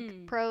pro,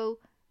 like pro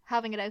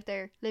having it out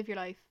there, live your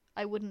life.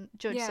 I wouldn't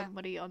judge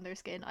somebody on their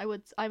skin.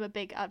 I'm a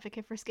big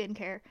advocate for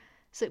skincare.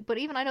 So, but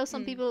even I know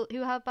some people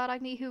who have bad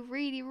acne who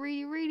really,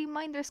 really, really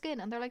mind their skin,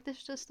 and they're like, this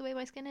is just the way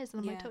my skin is,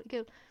 and I'm like, totally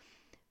cool.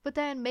 But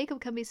then makeup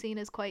can be seen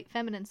as quite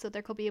feminine, so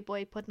there could be a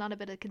boy putting on a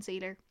bit of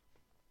concealer,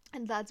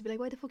 and lads be like,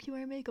 why the fuck you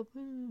wear makeup?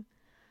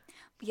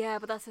 Yeah,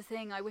 but that's the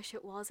thing. I wish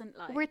it wasn't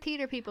like. We're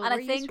theatre people, and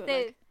we're I think used to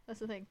it, like, that's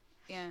the thing.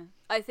 Yeah,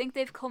 I think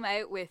they've come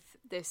out with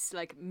this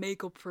like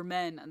makeup for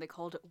men, and they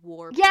called it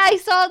war paint. Yeah, I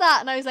saw that,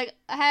 and I was like,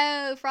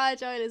 how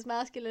fragile is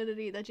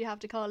masculinity that you have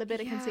to call a bit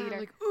of concealer?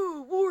 Like,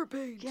 ooh, war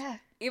paint. Yeah.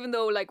 Even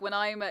though, like, when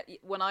I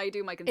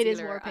do my It is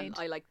concealer war and paint.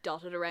 I like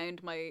dot it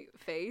around my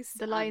face,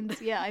 The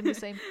lines, yeah, I'm the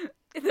same.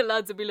 the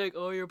lads would be like,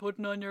 "Oh, you're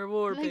putting on your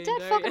war Like, paint."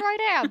 dead are fucking you?" right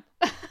I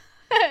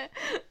am.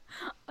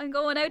 I'm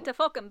going out to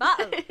fucking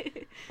battle.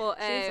 But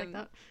She is like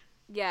that.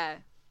 yeah,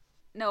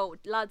 no,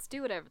 lads,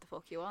 do whatever the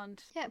fuck you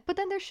want. Yeah, but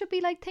then there should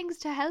be like things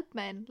to help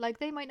men. Like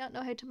they might not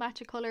know how to match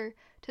a colour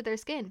to their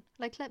skin.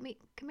 Like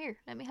come here,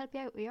 let me help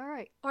you out. Are you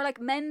alright? Or like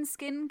men's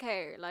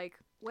skincare, like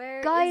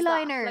where Guy is that?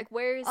 liner. Like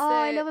where's Oh, the?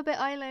 I love a bit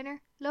eyeliner.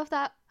 Love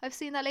that. I've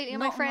seen that lately. And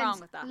my Nothing friends wrong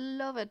with that.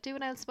 love it. Do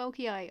an old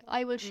smoky eye.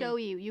 I will show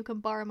you. You can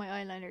borrow my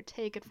eyeliner.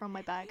 Take it from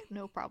my bag.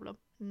 No problem.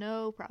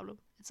 No problem.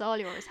 It's all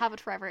yours. Have it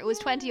forever. It was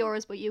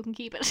 €20, but you can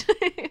keep it.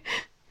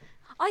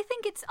 I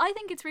think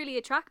it's really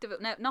attractive.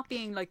 Now, not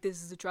being like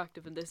this is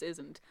attractive and this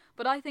isn't,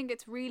 but I think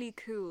it's really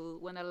cool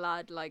when a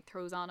lad like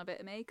throws on a bit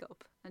of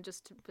makeup and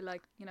just to be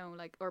like, you know,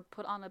 like, or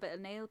put on a bit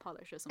of nail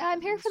polish or something. I'm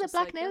here and for the it's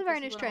just black like, nail look,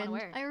 this is varnish what I wanna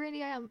trend. wear. I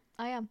really am.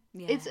 I am.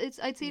 Yeah. It's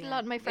I'd see it a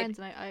lot in my friends,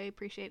 and I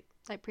appreciate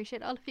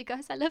all of you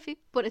guys. I love you,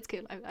 but it's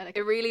cool. I like It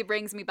it. really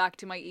brings me back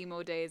to my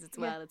emo days as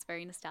Yeah. well. It's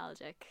very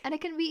nostalgic. And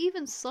it can be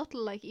even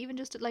subtle, like even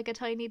just like a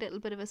tiny little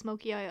bit of a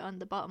smoky eye on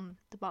the bottom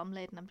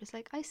lid, and I'm just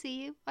like, I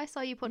see you. I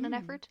saw you putting an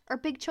effort. Or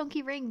big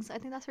chunky rings. I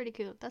think that's really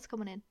cool. That's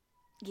coming in.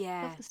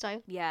 Yeah. Love the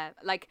style. Yeah.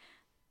 Like,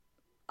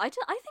 I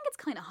think it's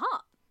kind of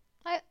hot.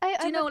 Do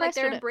Do you know, like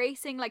they're with it.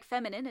 embracing like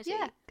femininity.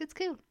 Yeah, it's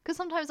cool. Because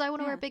sometimes I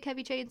want to wear Yeah. big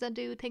heavy chains and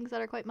do things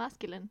that are quite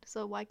masculine.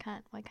 So why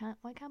can't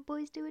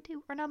boys do it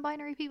too? Or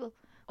non-binary people.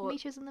 Oh,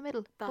 Meet us in the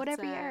middle. that's,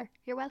 Whatever you are,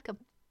 you're welcome.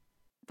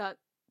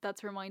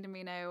 That's reminding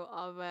me now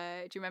of. Do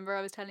you remember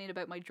I was telling you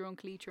about my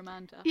drunk leech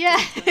Manta? Yeah.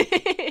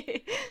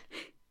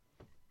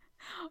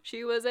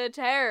 She was a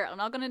terror. I'm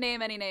not going to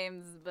name any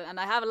names, and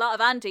I have a lot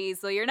of aunties,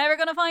 so you're never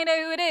going to find out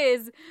who it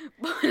is.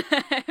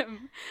 But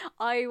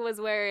I was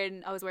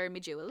wearing my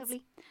jewels.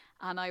 Lovely.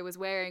 And I was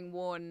wearing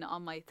one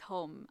on my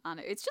thumb, and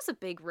it's just a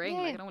big ring,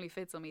 Yeah. like it only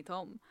fits on my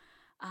thumb.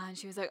 And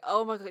she was like,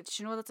 "Oh my god,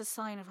 do you know that's a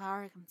sign of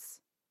arrogance?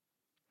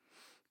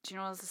 Do you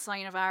know that's a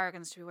sign of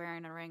arrogance to be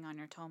wearing a ring on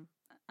your thumb?"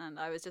 And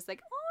I was just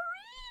like,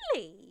 "Oh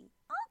really?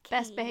 Okay.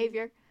 Best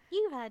behaviour.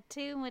 You've had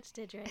too much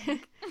to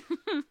drink."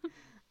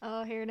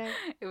 Oh, here now.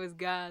 It was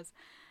gas.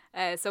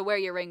 So wear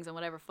your rings on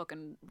whatever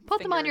fucking. Put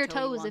them finger on or your toe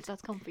you toes want. if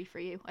that's comfy for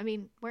you. I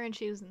mean, wearing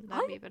shoes and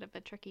that'd be a bit of a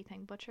tricky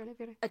thing, but sure, live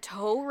your life. A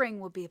toe ring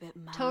would be a bit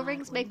mad. Toe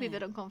rings make me a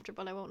wouldn't bit it?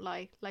 uncomfortable, I won't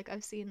lie. Like,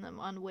 I've seen them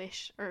on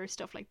Wish or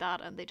stuff like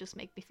that, and they just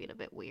make me feel a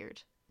bit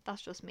weird.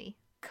 That's just me.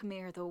 Come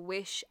here, the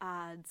Wish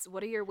ads.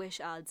 What are your Wish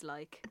ads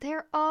like?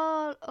 They're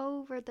all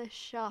over the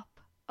shop.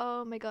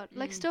 Oh my god.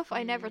 Like, stuff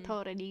I never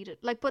thought I needed.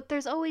 Like, but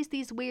there's always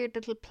these weird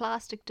little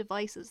plastic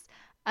devices,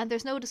 and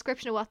there's no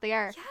description of what they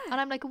are. Yeah.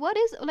 And I'm like,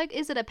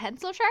 is it a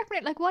pencil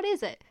sharpener? Like, what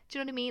is it? Do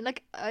you know what I mean?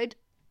 Like,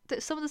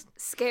 some of this,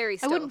 Scary I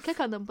stuff. wouldn't click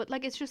on them, but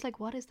like, it's just like,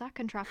 what is that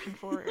contraption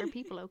for? Are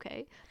people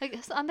okay? Like,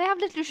 and they have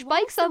little What's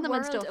spikes the on them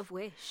and world stuff. of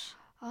Wish?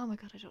 Oh my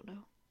god, I don't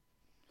know.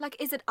 Like,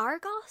 is it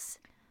Argos?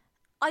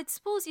 I'd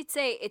suppose you'd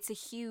say it's a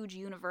huge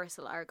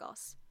universal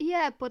Argos.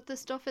 Yeah, but the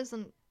stuff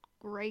isn't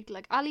great.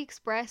 Like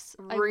AliExpress,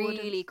 I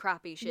Really would've-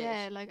 crappy shit.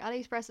 Yeah, like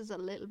AliExpress is a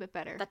little bit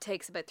better. That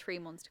takes about 3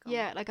 months to come.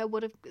 Yeah, like I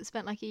would have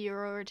spent like €1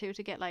 or two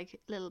to get like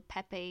little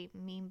Pepe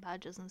meme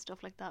badges and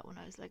stuff like that when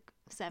I was like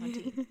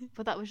 17.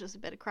 But that was just a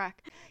bit of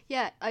crack.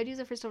 Yeah, I'd use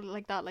it for stuff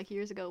like that like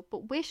years ago.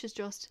 But Wish is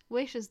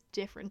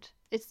different.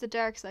 It's the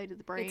dark side of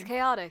the brain. It's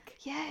chaotic.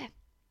 Yeah.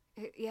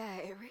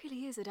 It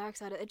really is a dark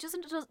side. It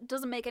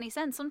doesn't make any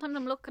sense. Sometimes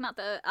I'm looking at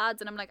the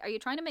ads and I'm like, are you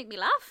trying to make me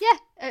laugh?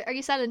 Yeah. Are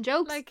you selling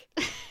jokes? Like,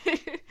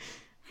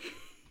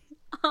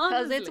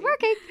 Because it's honestly.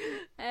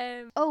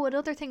 working. Oh,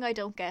 another thing I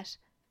don't get.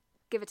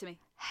 Give it to me.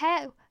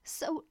 How?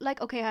 So,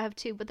 like, okay, I have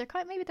two, but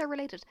maybe they're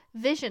related.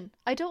 Vision.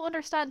 I don't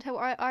understand how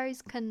our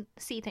eyes can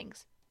see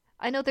things.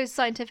 I know there's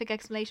scientific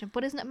explanation,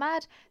 but isn't it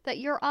mad that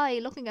your eye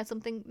looking at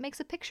something makes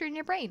a picture in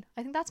your brain?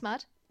 I think that's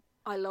mad.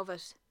 I love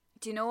it.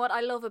 Do you know what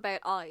I love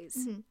about eyes?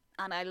 Mhm.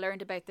 And I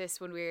learned about this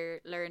when we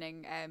were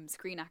learning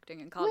screen acting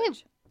in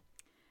college.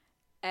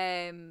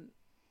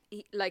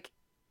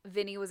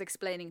 Vinny was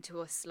explaining to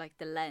us like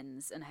the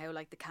lens and how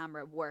like the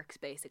camera works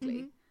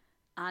basically.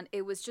 and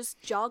it was just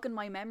jogging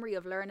my memory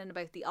of learning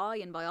about the eye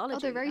in biology. Oh,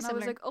 they're very and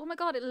similar. I was like, oh my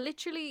god, it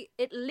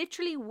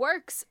literally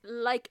works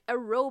like a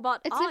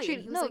robot It's eye.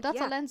 literally, no, like, that's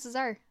what lenses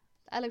are.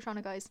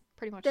 Electronic eyes,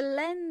 pretty much. the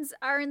lens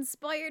are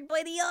inspired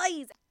by the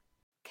eyes.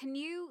 Can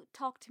you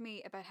talk to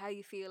me about how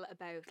you feel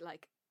about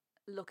like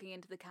looking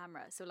into the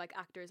camera? So like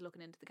actors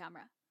looking into the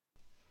camera.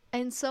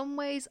 In some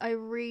ways, I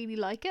really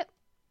like it.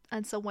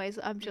 And some ways,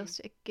 I'm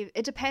just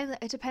it depends.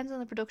 It depends on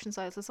the production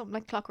style. So something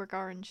like Clockwork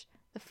Orange,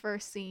 the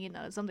first scene,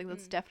 is something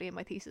that's definitely in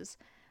my thesis.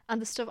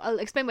 And the stuff, I'll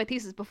explain my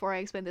thesis before I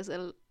explain this,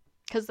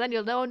 because then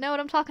you'll know what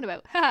I'm talking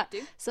about.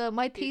 So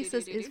my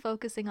thesis is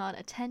focusing on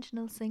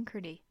attentional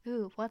synchrony.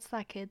 Ooh, what's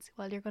that, kids?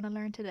 Well, you're going to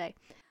learn today.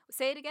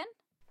 Say it again.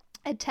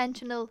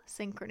 Attentional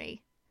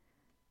synchrony.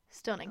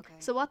 Stunning. Okay.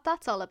 So what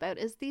that's all about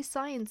is these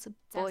science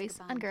boys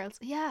and girls.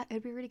 Yeah,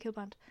 it'd be a really cool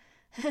band.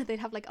 They'd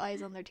have like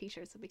eyes on their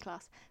t-shirts. It'd be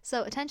class.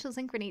 So attentional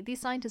synchrony, these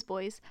scientist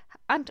boys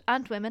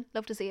and women,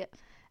 love to see it,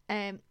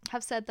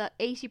 have said that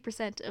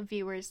 80% of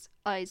viewers'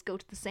 eyes go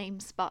to the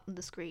same spot on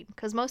the screen,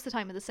 because most of the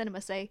time in the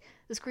cinema, say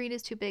the screen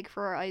is too big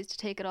for our eyes to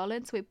take it all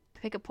in, so we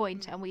pick a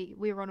point and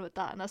we run with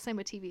that. And that's the same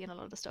with TV and a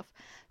lot of stuff.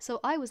 So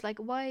I was like,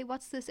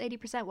 what's this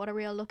 80%? What are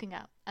we all looking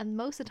at? And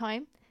most of the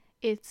time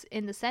it's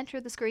in the center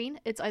of the screen.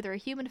 It's either a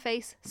human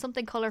face,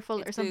 something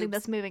colorful, or something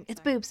that's moving. It's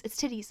boobs, it's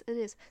titties, it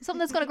is something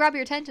that's going to grab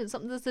your attention,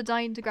 something that's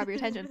designed to grab your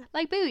attention,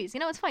 like boobies,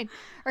 it's fine.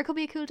 Or it could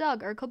be a cool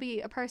dog, or it could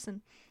be a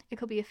person, it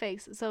could be a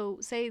face. So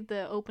say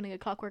the opening of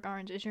Clockwork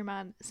Orange is your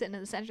man sitting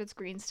in the center of the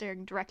screen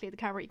staring directly at the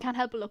camera. You can't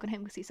help but look at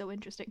him because he's so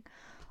interesting.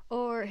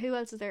 Or who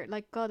else is there?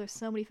 Like, god, there's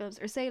so many films.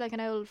 Or say like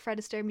an old Fred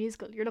Astaire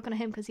musical, you're looking at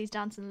him because he's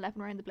dancing and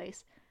leaping around the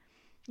place,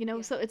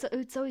 so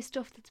it's always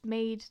stuff that's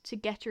made to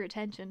get your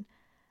attention.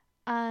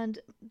 And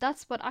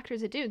that's what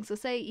actors are doing. So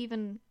say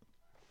even,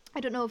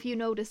 I don't know if you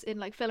notice in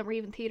like film or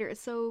even theatre,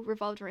 it's so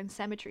revolved around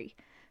symmetry.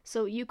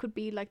 So you could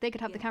be like, they could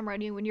have the camera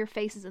on you when your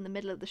face is in the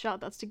middle of the shot.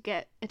 That's to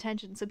get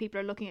attention, so people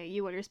are looking at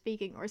you while you're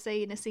speaking. Or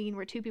say in a scene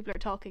where two people are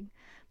talking,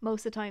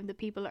 most of the time the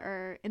people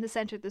are in the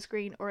centre of the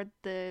screen, or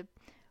the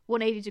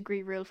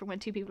 180-degree rule for when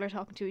two people are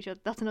talking to each other.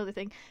 That's another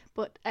thing.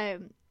 But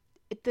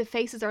the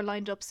faces are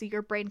lined up so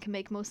your brain can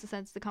make most of the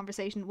sense of the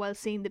conversation while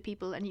seeing the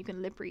people, and you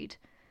can lip read.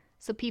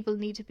 So people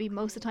need to be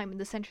most of the time in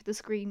the centre of the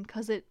screen,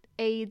 because it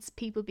aids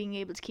people being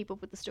able to keep up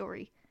with the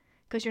story.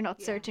 Because you're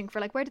not searching for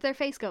like, where did their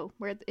face go?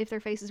 Where if their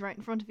face is right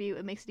in front of you,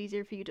 it makes it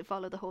easier for you to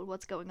follow the whole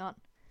what's going on.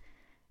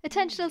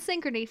 Attentional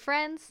synchrony,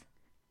 friends.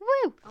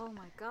 Woo! Oh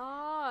my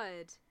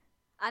god.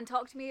 And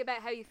talk to me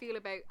about how you feel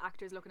about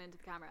actors looking into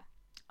the camera.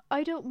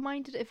 I don't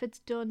mind it if it's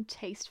done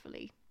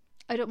tastefully.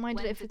 I don't mind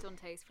it if it's done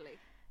tastefully.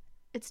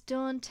 It's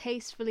done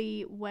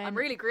tastefully when... I'm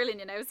really grilling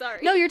you now, sorry.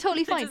 No, you're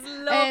totally fine. I just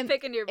love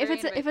picking your brain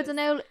if it's an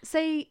owl,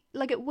 say,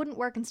 like, it wouldn't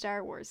work in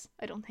Star Wars,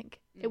 I don't think.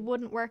 It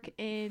wouldn't work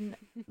in,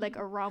 like,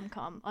 a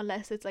rom-com,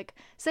 unless it's, like...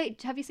 Say,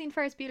 have you seen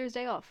Ferris Bueller's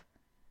Day Off?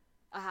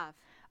 I have.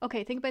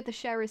 Okay, think about the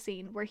shower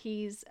scene where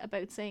he's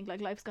about saying,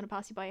 like, life's going to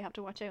pass you by, you have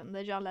to watch out, and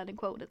the John Lennon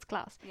quote, it's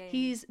class. Yeah.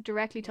 He's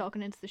directly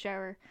talking into the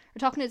shower, or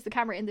talking into the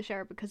camera in the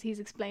shower, because he's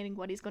explaining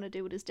what he's going to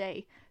do with his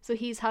day. So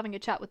he's having a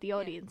chat with the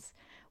audience.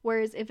 Yeah.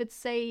 Whereas if it's,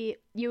 say,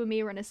 you and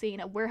me are in a scene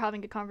and we're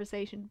having a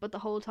conversation, but the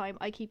whole time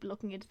I keep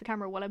looking into the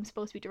camera while I'm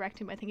supposed to be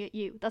directing my thing at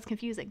you, that's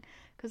confusing.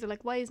 Because they're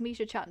like, why is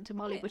Misha chatting to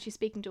Molly but she's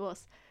speaking to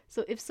us?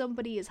 So if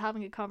somebody is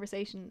having a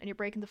conversation and you're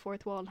breaking the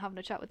fourth wall and having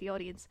a chat with the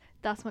audience,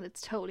 that's when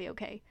it's totally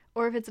okay.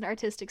 Or if it's an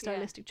artistic,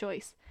 stylistic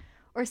choice.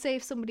 Or say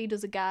if somebody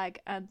does a gag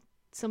and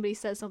somebody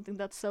says something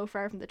that's so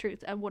far from the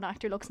truth and one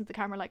actor looks into the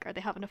camera like, are they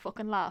having a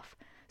fucking laugh?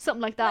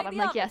 Something like that. I'm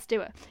like, yes,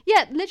 do it.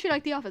 Yeah, literally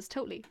like The Office,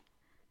 totally.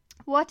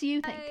 What do you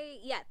think?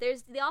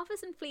 There's The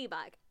Office and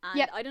Fleabag,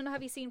 and I don't know,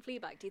 have you seen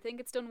Fleabag? Do you think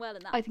it's done well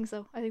in that? I think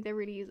so. I think they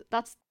really use it.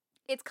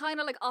 It's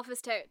kind of like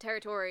Office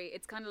territory.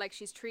 It's kind of like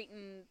she's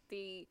treating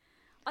the...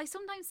 I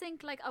sometimes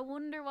think, like, I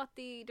wonder what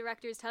the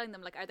director is telling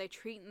them. Like, are they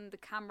treating the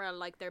camera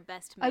like their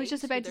best mate? I was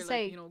just about to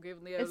say, like,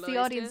 giving it's the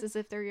audience as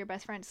if they're your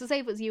best friend. So say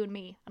it was you and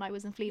me, and I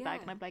was in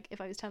Fleabag, and I'm like,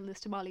 if I was telling this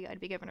to Molly, I'd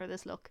be giving her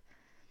this look.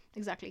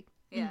 Exactly.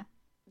 Yeah.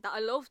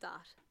 I love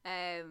that.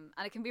 And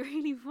it can be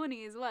really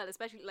funny as well,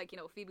 especially, like,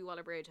 Phoebe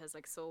Waller-Bridge has,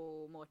 like,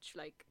 so much,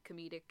 like,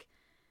 comedic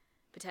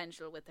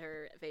potential with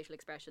her facial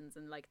expressions,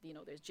 and, like,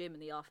 there's Jim in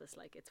The Office,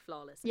 like, it's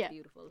flawless, it's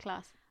beautiful.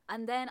 Class.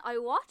 And then I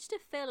watched a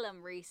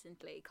film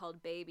recently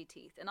called Baby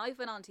Teeth, and I've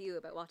been on to you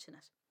about watching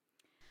it.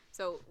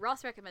 So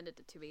Ross recommended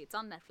it to me. It's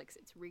on Netflix.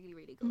 It's really,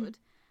 really good.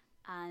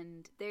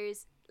 And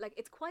there's, like,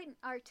 it's quite an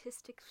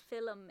artistic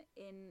film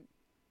in...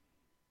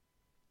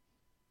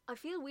 I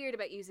feel weird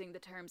about using the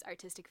terms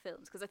artistic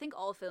films, because I think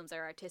all films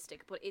are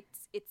artistic, but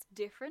it's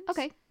different.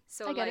 Okay.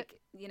 So, like,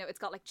 it's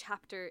got like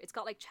chapter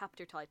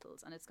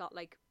titles, and it's got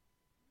like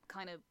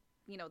kind of,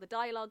 the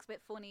dialogue's a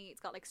bit funny. It's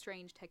got like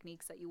strange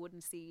techniques that you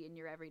wouldn't see in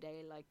your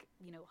everyday, like,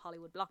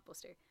 Hollywood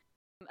blockbuster.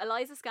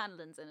 Eliza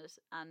Scanlon's in it,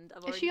 and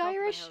I've already... Is she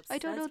Irish? I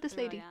don't know this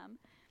lady.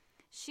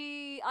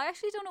 I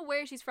actually don't know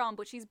where she's from,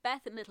 but she's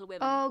Beth in Little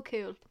Women. Oh,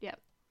 cool. Yeah.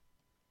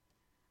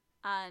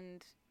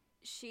 And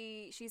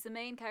she's the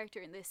main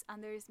character in this,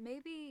 and there's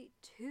maybe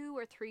 2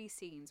 or 3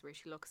 scenes where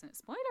she looks in,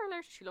 spoiler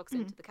alert, she looks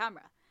into the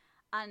camera,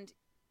 and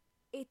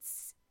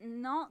it's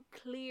not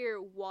clear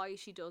why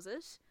she does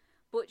it,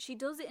 but she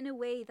does it in a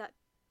way that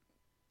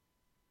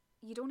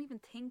you don't even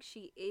think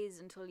she is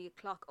until you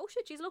clock, oh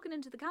shit, she's looking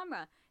into the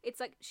camera. It's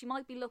like she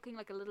might be looking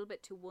like a little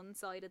bit to one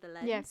side of the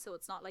lens, so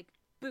it's not like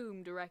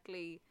boom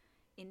directly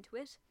into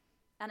it.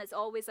 And it's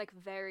always like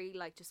very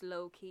like just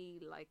low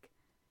key, like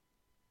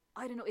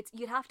I don't know, it's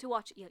you'd have to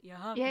watch it.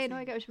 Yeah, no,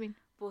 I get what you mean.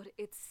 But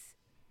it's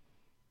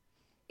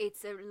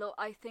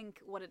I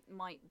think what it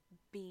might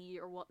be,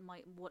 or what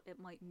it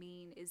might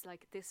mean, is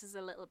like this is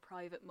a little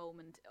private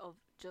moment of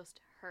just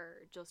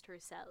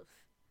herself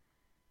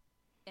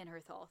in her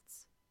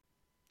thoughts.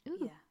 Ooh.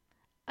 Yeah,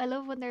 I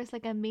love when there's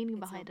like a meaning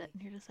It's behind it, lovely.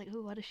 and you're just like,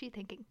 oh, what is she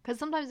thinking? Because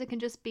sometimes it can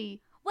just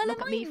be, well, look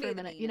it at might me be for a the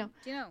minute, meaning, you know.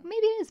 Do you know?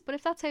 Maybe it is, but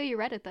if that's how you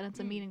read it, then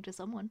it's a meaning to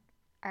someone.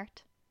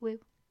 Art. Woo.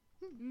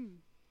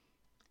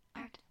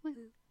 Art. Woo.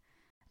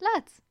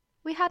 Lads,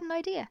 we had an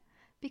idea,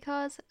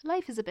 because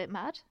life is a bit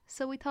mad,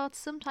 so we thought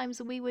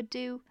sometimes we would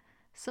do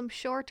some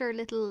shorter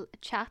little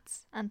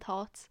chats and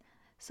thoughts,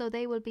 so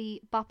they will be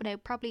bopping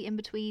out probably in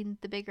between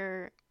the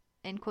bigger,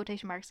 in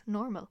quotation marks,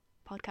 normal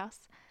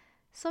podcasts.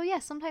 So yeah,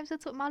 sometimes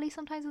it's with Molly,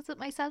 sometimes it's with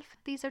myself.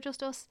 These are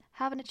just us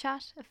having a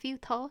chat, a few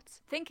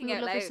thoughts. Thinking We would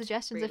out love loud. your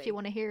suggestions if you really.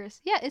 want to hear us.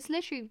 Yeah, it's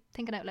literally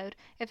thinking out loud.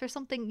 If there's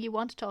something you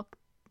want to talk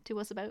to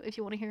us about, if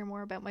you want to hear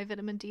more about my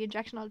vitamin D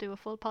injection, I'll do a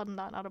full pod on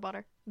that, not a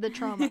bother. The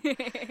trauma.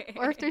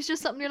 Or if there's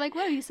just something you're like,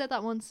 well, you said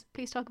that once,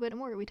 please talk about it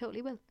more. We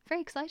totally will. Very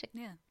exciting.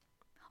 Yeah.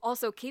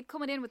 Also, keep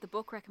coming in with the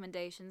book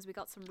recommendations. We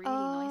got some really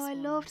nice I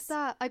ones. loved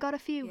that. I got a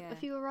few. Yeah. A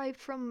few arrived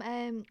from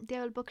the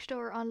old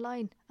bookstore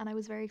online, and I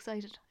was very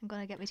excited. I'm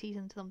going to get my teeth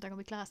into them. They're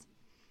going to be class.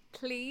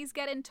 Please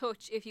get in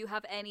touch if you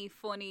have any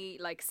funny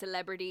like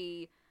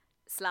celebrity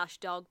 /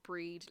 dog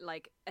breed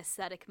like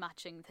aesthetic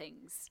matching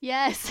things.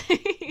 Yes.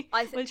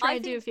 We'll try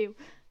and do a few.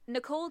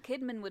 Nicole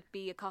Kidman would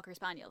be a Cocker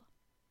Spaniel,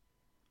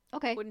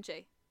 Okay. wouldn't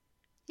she?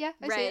 Yeah,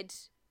 I see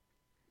it.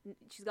 Red.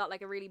 She's got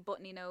like a really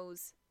buttony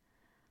nose.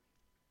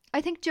 I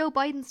think Joe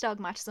Biden's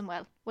dog matches him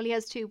well. Well, he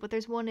has two, but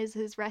there's one is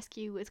his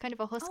rescue. It's kind of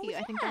a husky.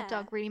 I think that yeah.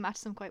 dog really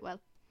matches him quite well.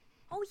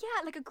 Oh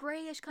yeah, like a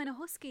greyish kind of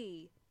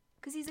husky.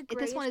 Because he's a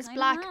greyish This one is kind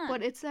black, of man.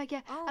 but it's like,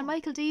 yeah. Oh. And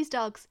Michael D's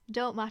dogs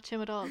don't match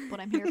him at all, but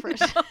I'm here for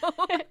it.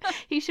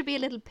 He should be a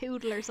little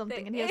poodle or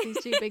something, and he has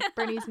these two big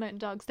Bernese Mountain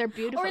Dogs. They're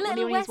beautiful. Or a Well, he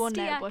little only has one Westie,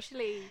 now, but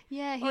actually.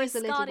 yeah, Or a he's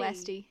a little Scottie.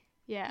 Westie.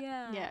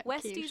 Yeah,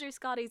 Westies cute. or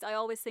Scotties, I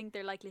always think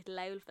they're like little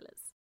owl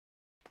fellas.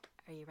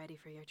 Are you ready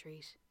for your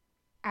treat?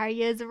 Are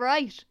you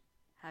right?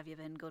 Have you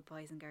been good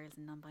boys and girls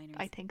and non-binaries?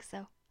 I think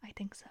so. I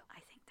think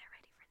they're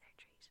ready for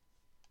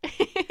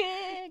their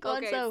treat. Go on,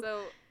 Okay,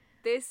 so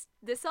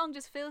this song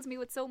just fills me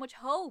with so much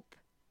hope.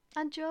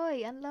 and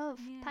joy and love.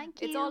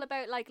 Thank you. It's all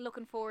about like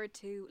looking forward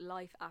to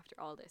life after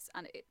all this,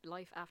 and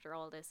life after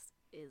all this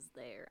is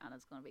there, and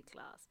it's going to be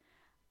class.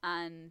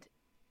 And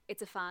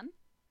it's a fan,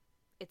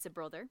 it's a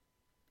brother,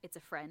 it's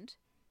a friend.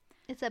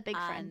 It's a big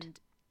friend. And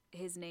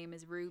his name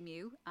is Rue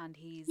Mew, and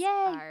he's Yay.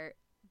 our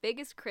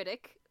biggest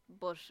critic,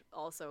 but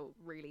also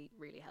really,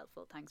 really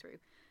helpful. Thanks, Rue.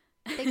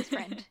 Biggest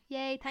friend.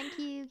 Yay, thank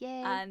you.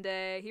 Yay. And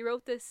he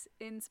wrote this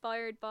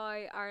inspired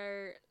by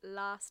our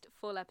last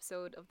full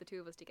episode of the two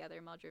of us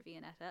together, Madra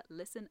Vianetta.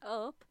 Listen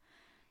up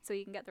so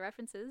you can get the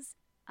references.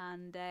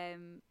 And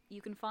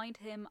you can find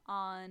him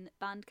on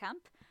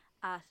Bandcamp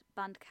at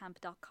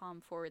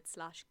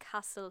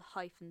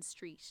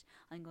bandcamp.com/castle-street.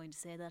 I'm going to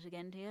say that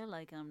again to you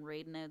like I'm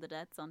reading out the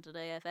debts on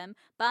Today FM.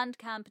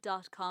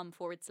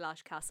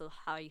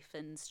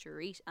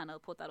 Bandcamp.com/castle-street. And I'll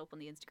put that up on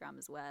the Instagram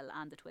as well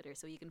and the Twitter,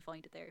 so you can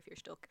find it there if you're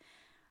stuck.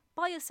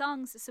 Buy his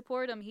songs,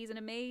 support him. He's an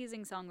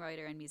amazing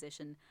songwriter and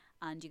musician,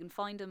 and you can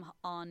find him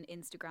on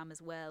Instagram as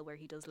well, where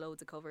he does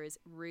loads of covers.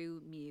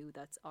 Rue Mew,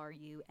 that's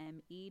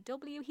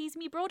RUMEW. He's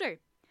me brother,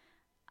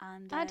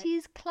 and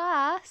he's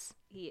class.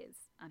 he is,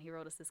 and he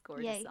wrote us this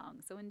gorgeous Yay.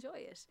 song, so enjoy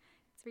it.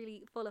 It's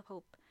really full of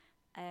hope.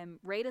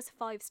 Rate us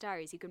 5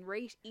 stars. You can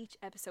rate each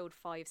episode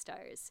 5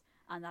 stars,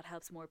 and that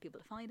helps more people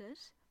to find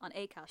it on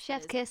Acast. Chef's that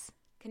is. kiss.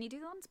 Can you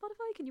do that on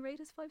Spotify? Can you rate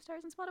us 5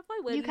 stars on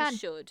Spotify? Well, You can.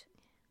 should.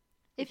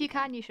 If you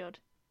can, you should.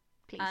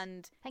 Please.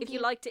 And Thank if you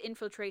you. like to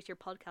infiltrate your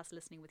podcast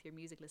listening with your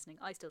music listening,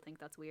 I still think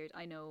that's weird.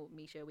 I know,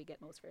 Misha, we get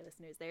most of our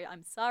listeners there.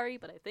 I'm sorry,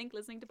 but I think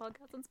listening to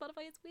podcasts on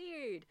Spotify is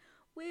weird.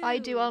 Woo. I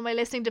do all my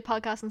listening to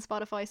podcasts on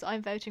Spotify, so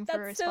I'm vouching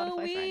for That's Spotify so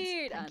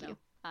weird. friends. Thank you.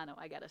 I know,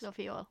 I get it. Love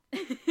you all.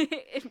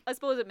 I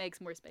suppose it makes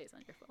more space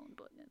on your phone,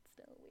 but it's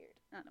still weird.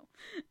 I know.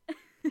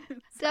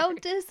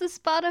 Don't diss the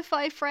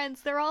Spotify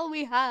friends. They're all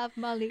we have,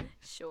 Molly.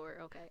 Sure,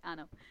 okay, I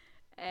know.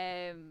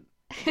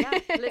 Yeah,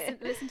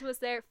 listen to us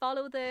there.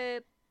 Follow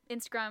the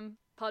Instagram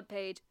pod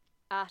page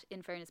at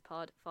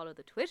InFairnessPod. Follow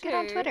the Twitter. Get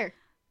on Twitter.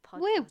 Podcast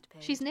Woo,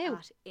 page she's new.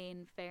 At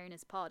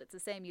InFairnessPod. It's the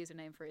same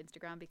username for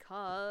Instagram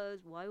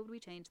because why would we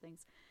change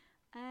things?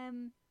 Are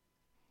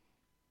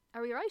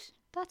we right?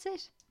 That's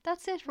it.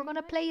 We're going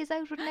to play you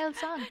out with an old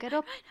song. Get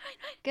up.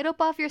 Get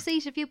up off your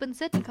seat if you've been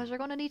sitting, because you're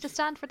going to need to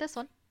stand for this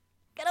one.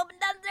 Get up and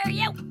dance there,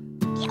 you!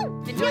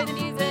 Enjoy the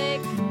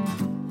music!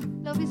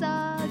 Love you,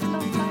 Zog.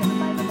 Love, bye,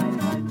 bye, bye, bye,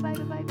 bye, bye,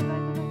 bye, bye, bye,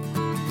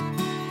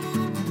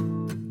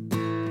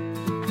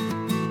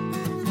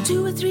 bye.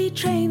 To a or three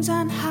trains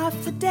and half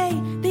the day.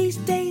 These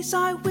days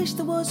I wish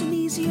there was an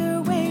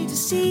easier way to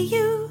see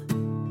you,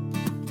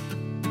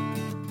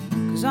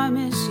 'cause I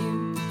miss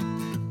you.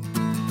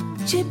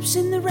 Chips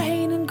in the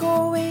rain in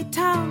Galway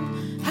town,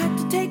 had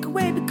to take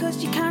away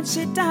because you can't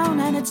sit down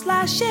and it's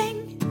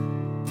lashing,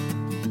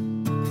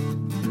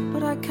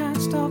 but I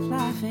can't stop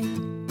laughing.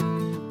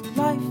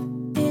 Life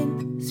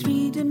in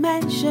 3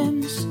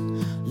 dimensions,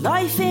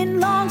 life in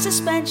long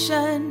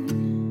suspension.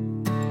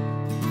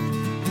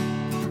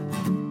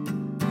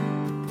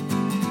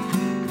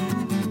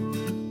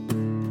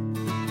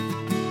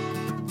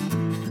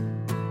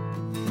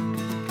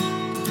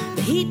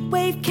 The heat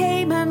wave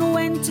came and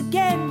went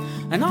again,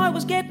 and I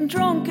was getting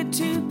drunk at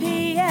 2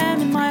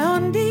 p.m. in my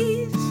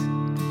undies,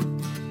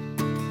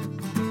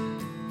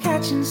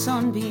 catching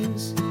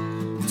sunbeams.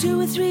 2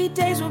 or 3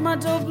 days with my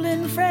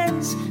Dublin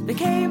friends. They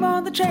came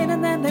on the train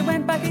and then they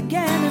went back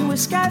again, and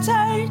we're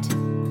scattered.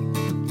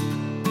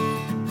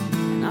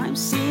 And I'm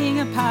seeing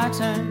a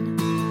pattern,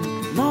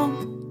 long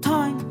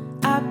time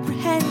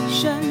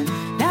apprehension.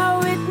 Now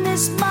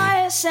witness my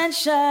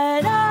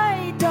ascension.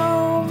 I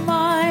don't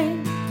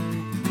mind.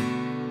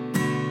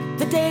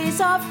 The days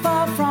are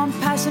far from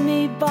passing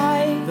me by.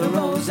 The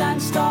rose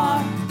and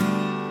star,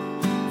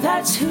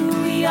 that's who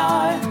we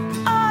are.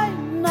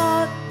 I'm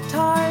not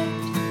tired.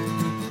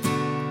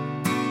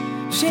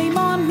 Shame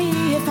on me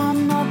if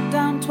I'm knocked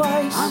down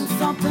twice. I'm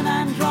thumping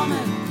and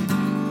drumming.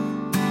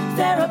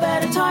 There are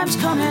better times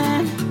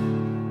coming.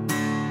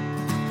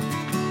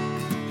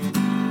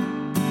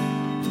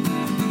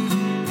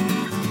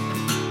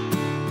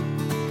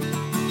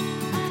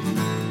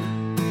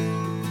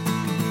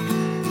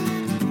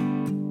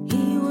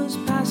 He was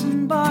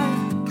passing by,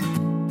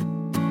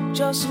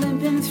 just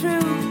limping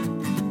through.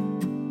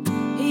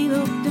 He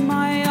looked in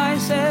my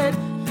eyes, said,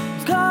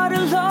 "I've got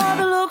a lot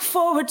to look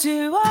forward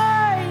to.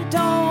 I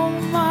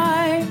don't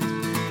mind.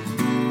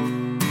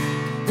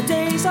 The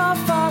days are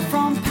far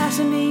from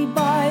passing me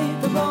by.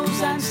 The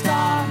rose and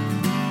star,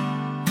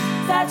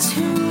 that's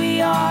who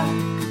we are.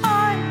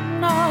 I'm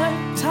not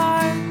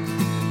tired.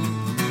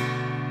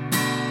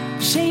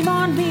 Shame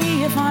on me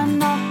if I'm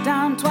knocked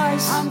down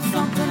twice. I'm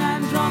thumping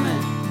and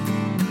drumming.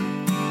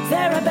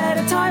 There are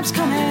better times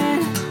coming."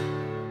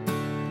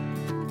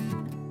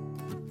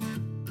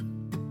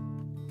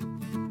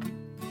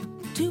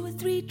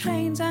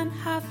 Trains and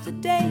half the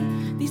day.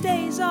 These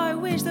days I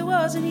wish there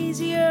was an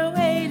easier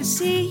way to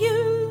see you,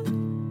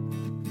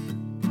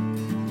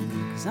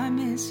 'cause I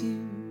miss you.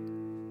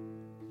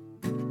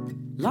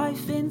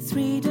 Life in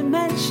 3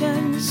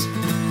 dimensions,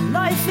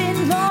 life in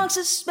long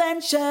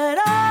suspension.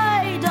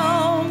 I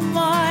don't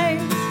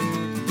mind.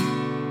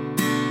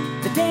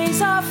 The days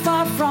are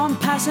far from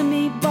passing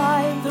me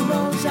by. The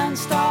rose and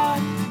star,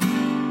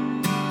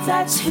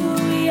 that's who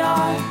we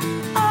are.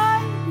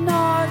 I'm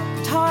not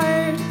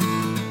tired.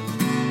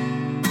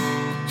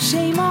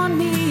 Shame on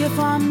me if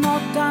I'm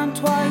knocked down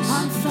twice.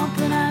 I'm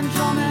thumping and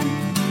drumming.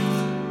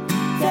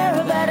 There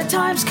are better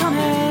times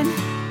coming.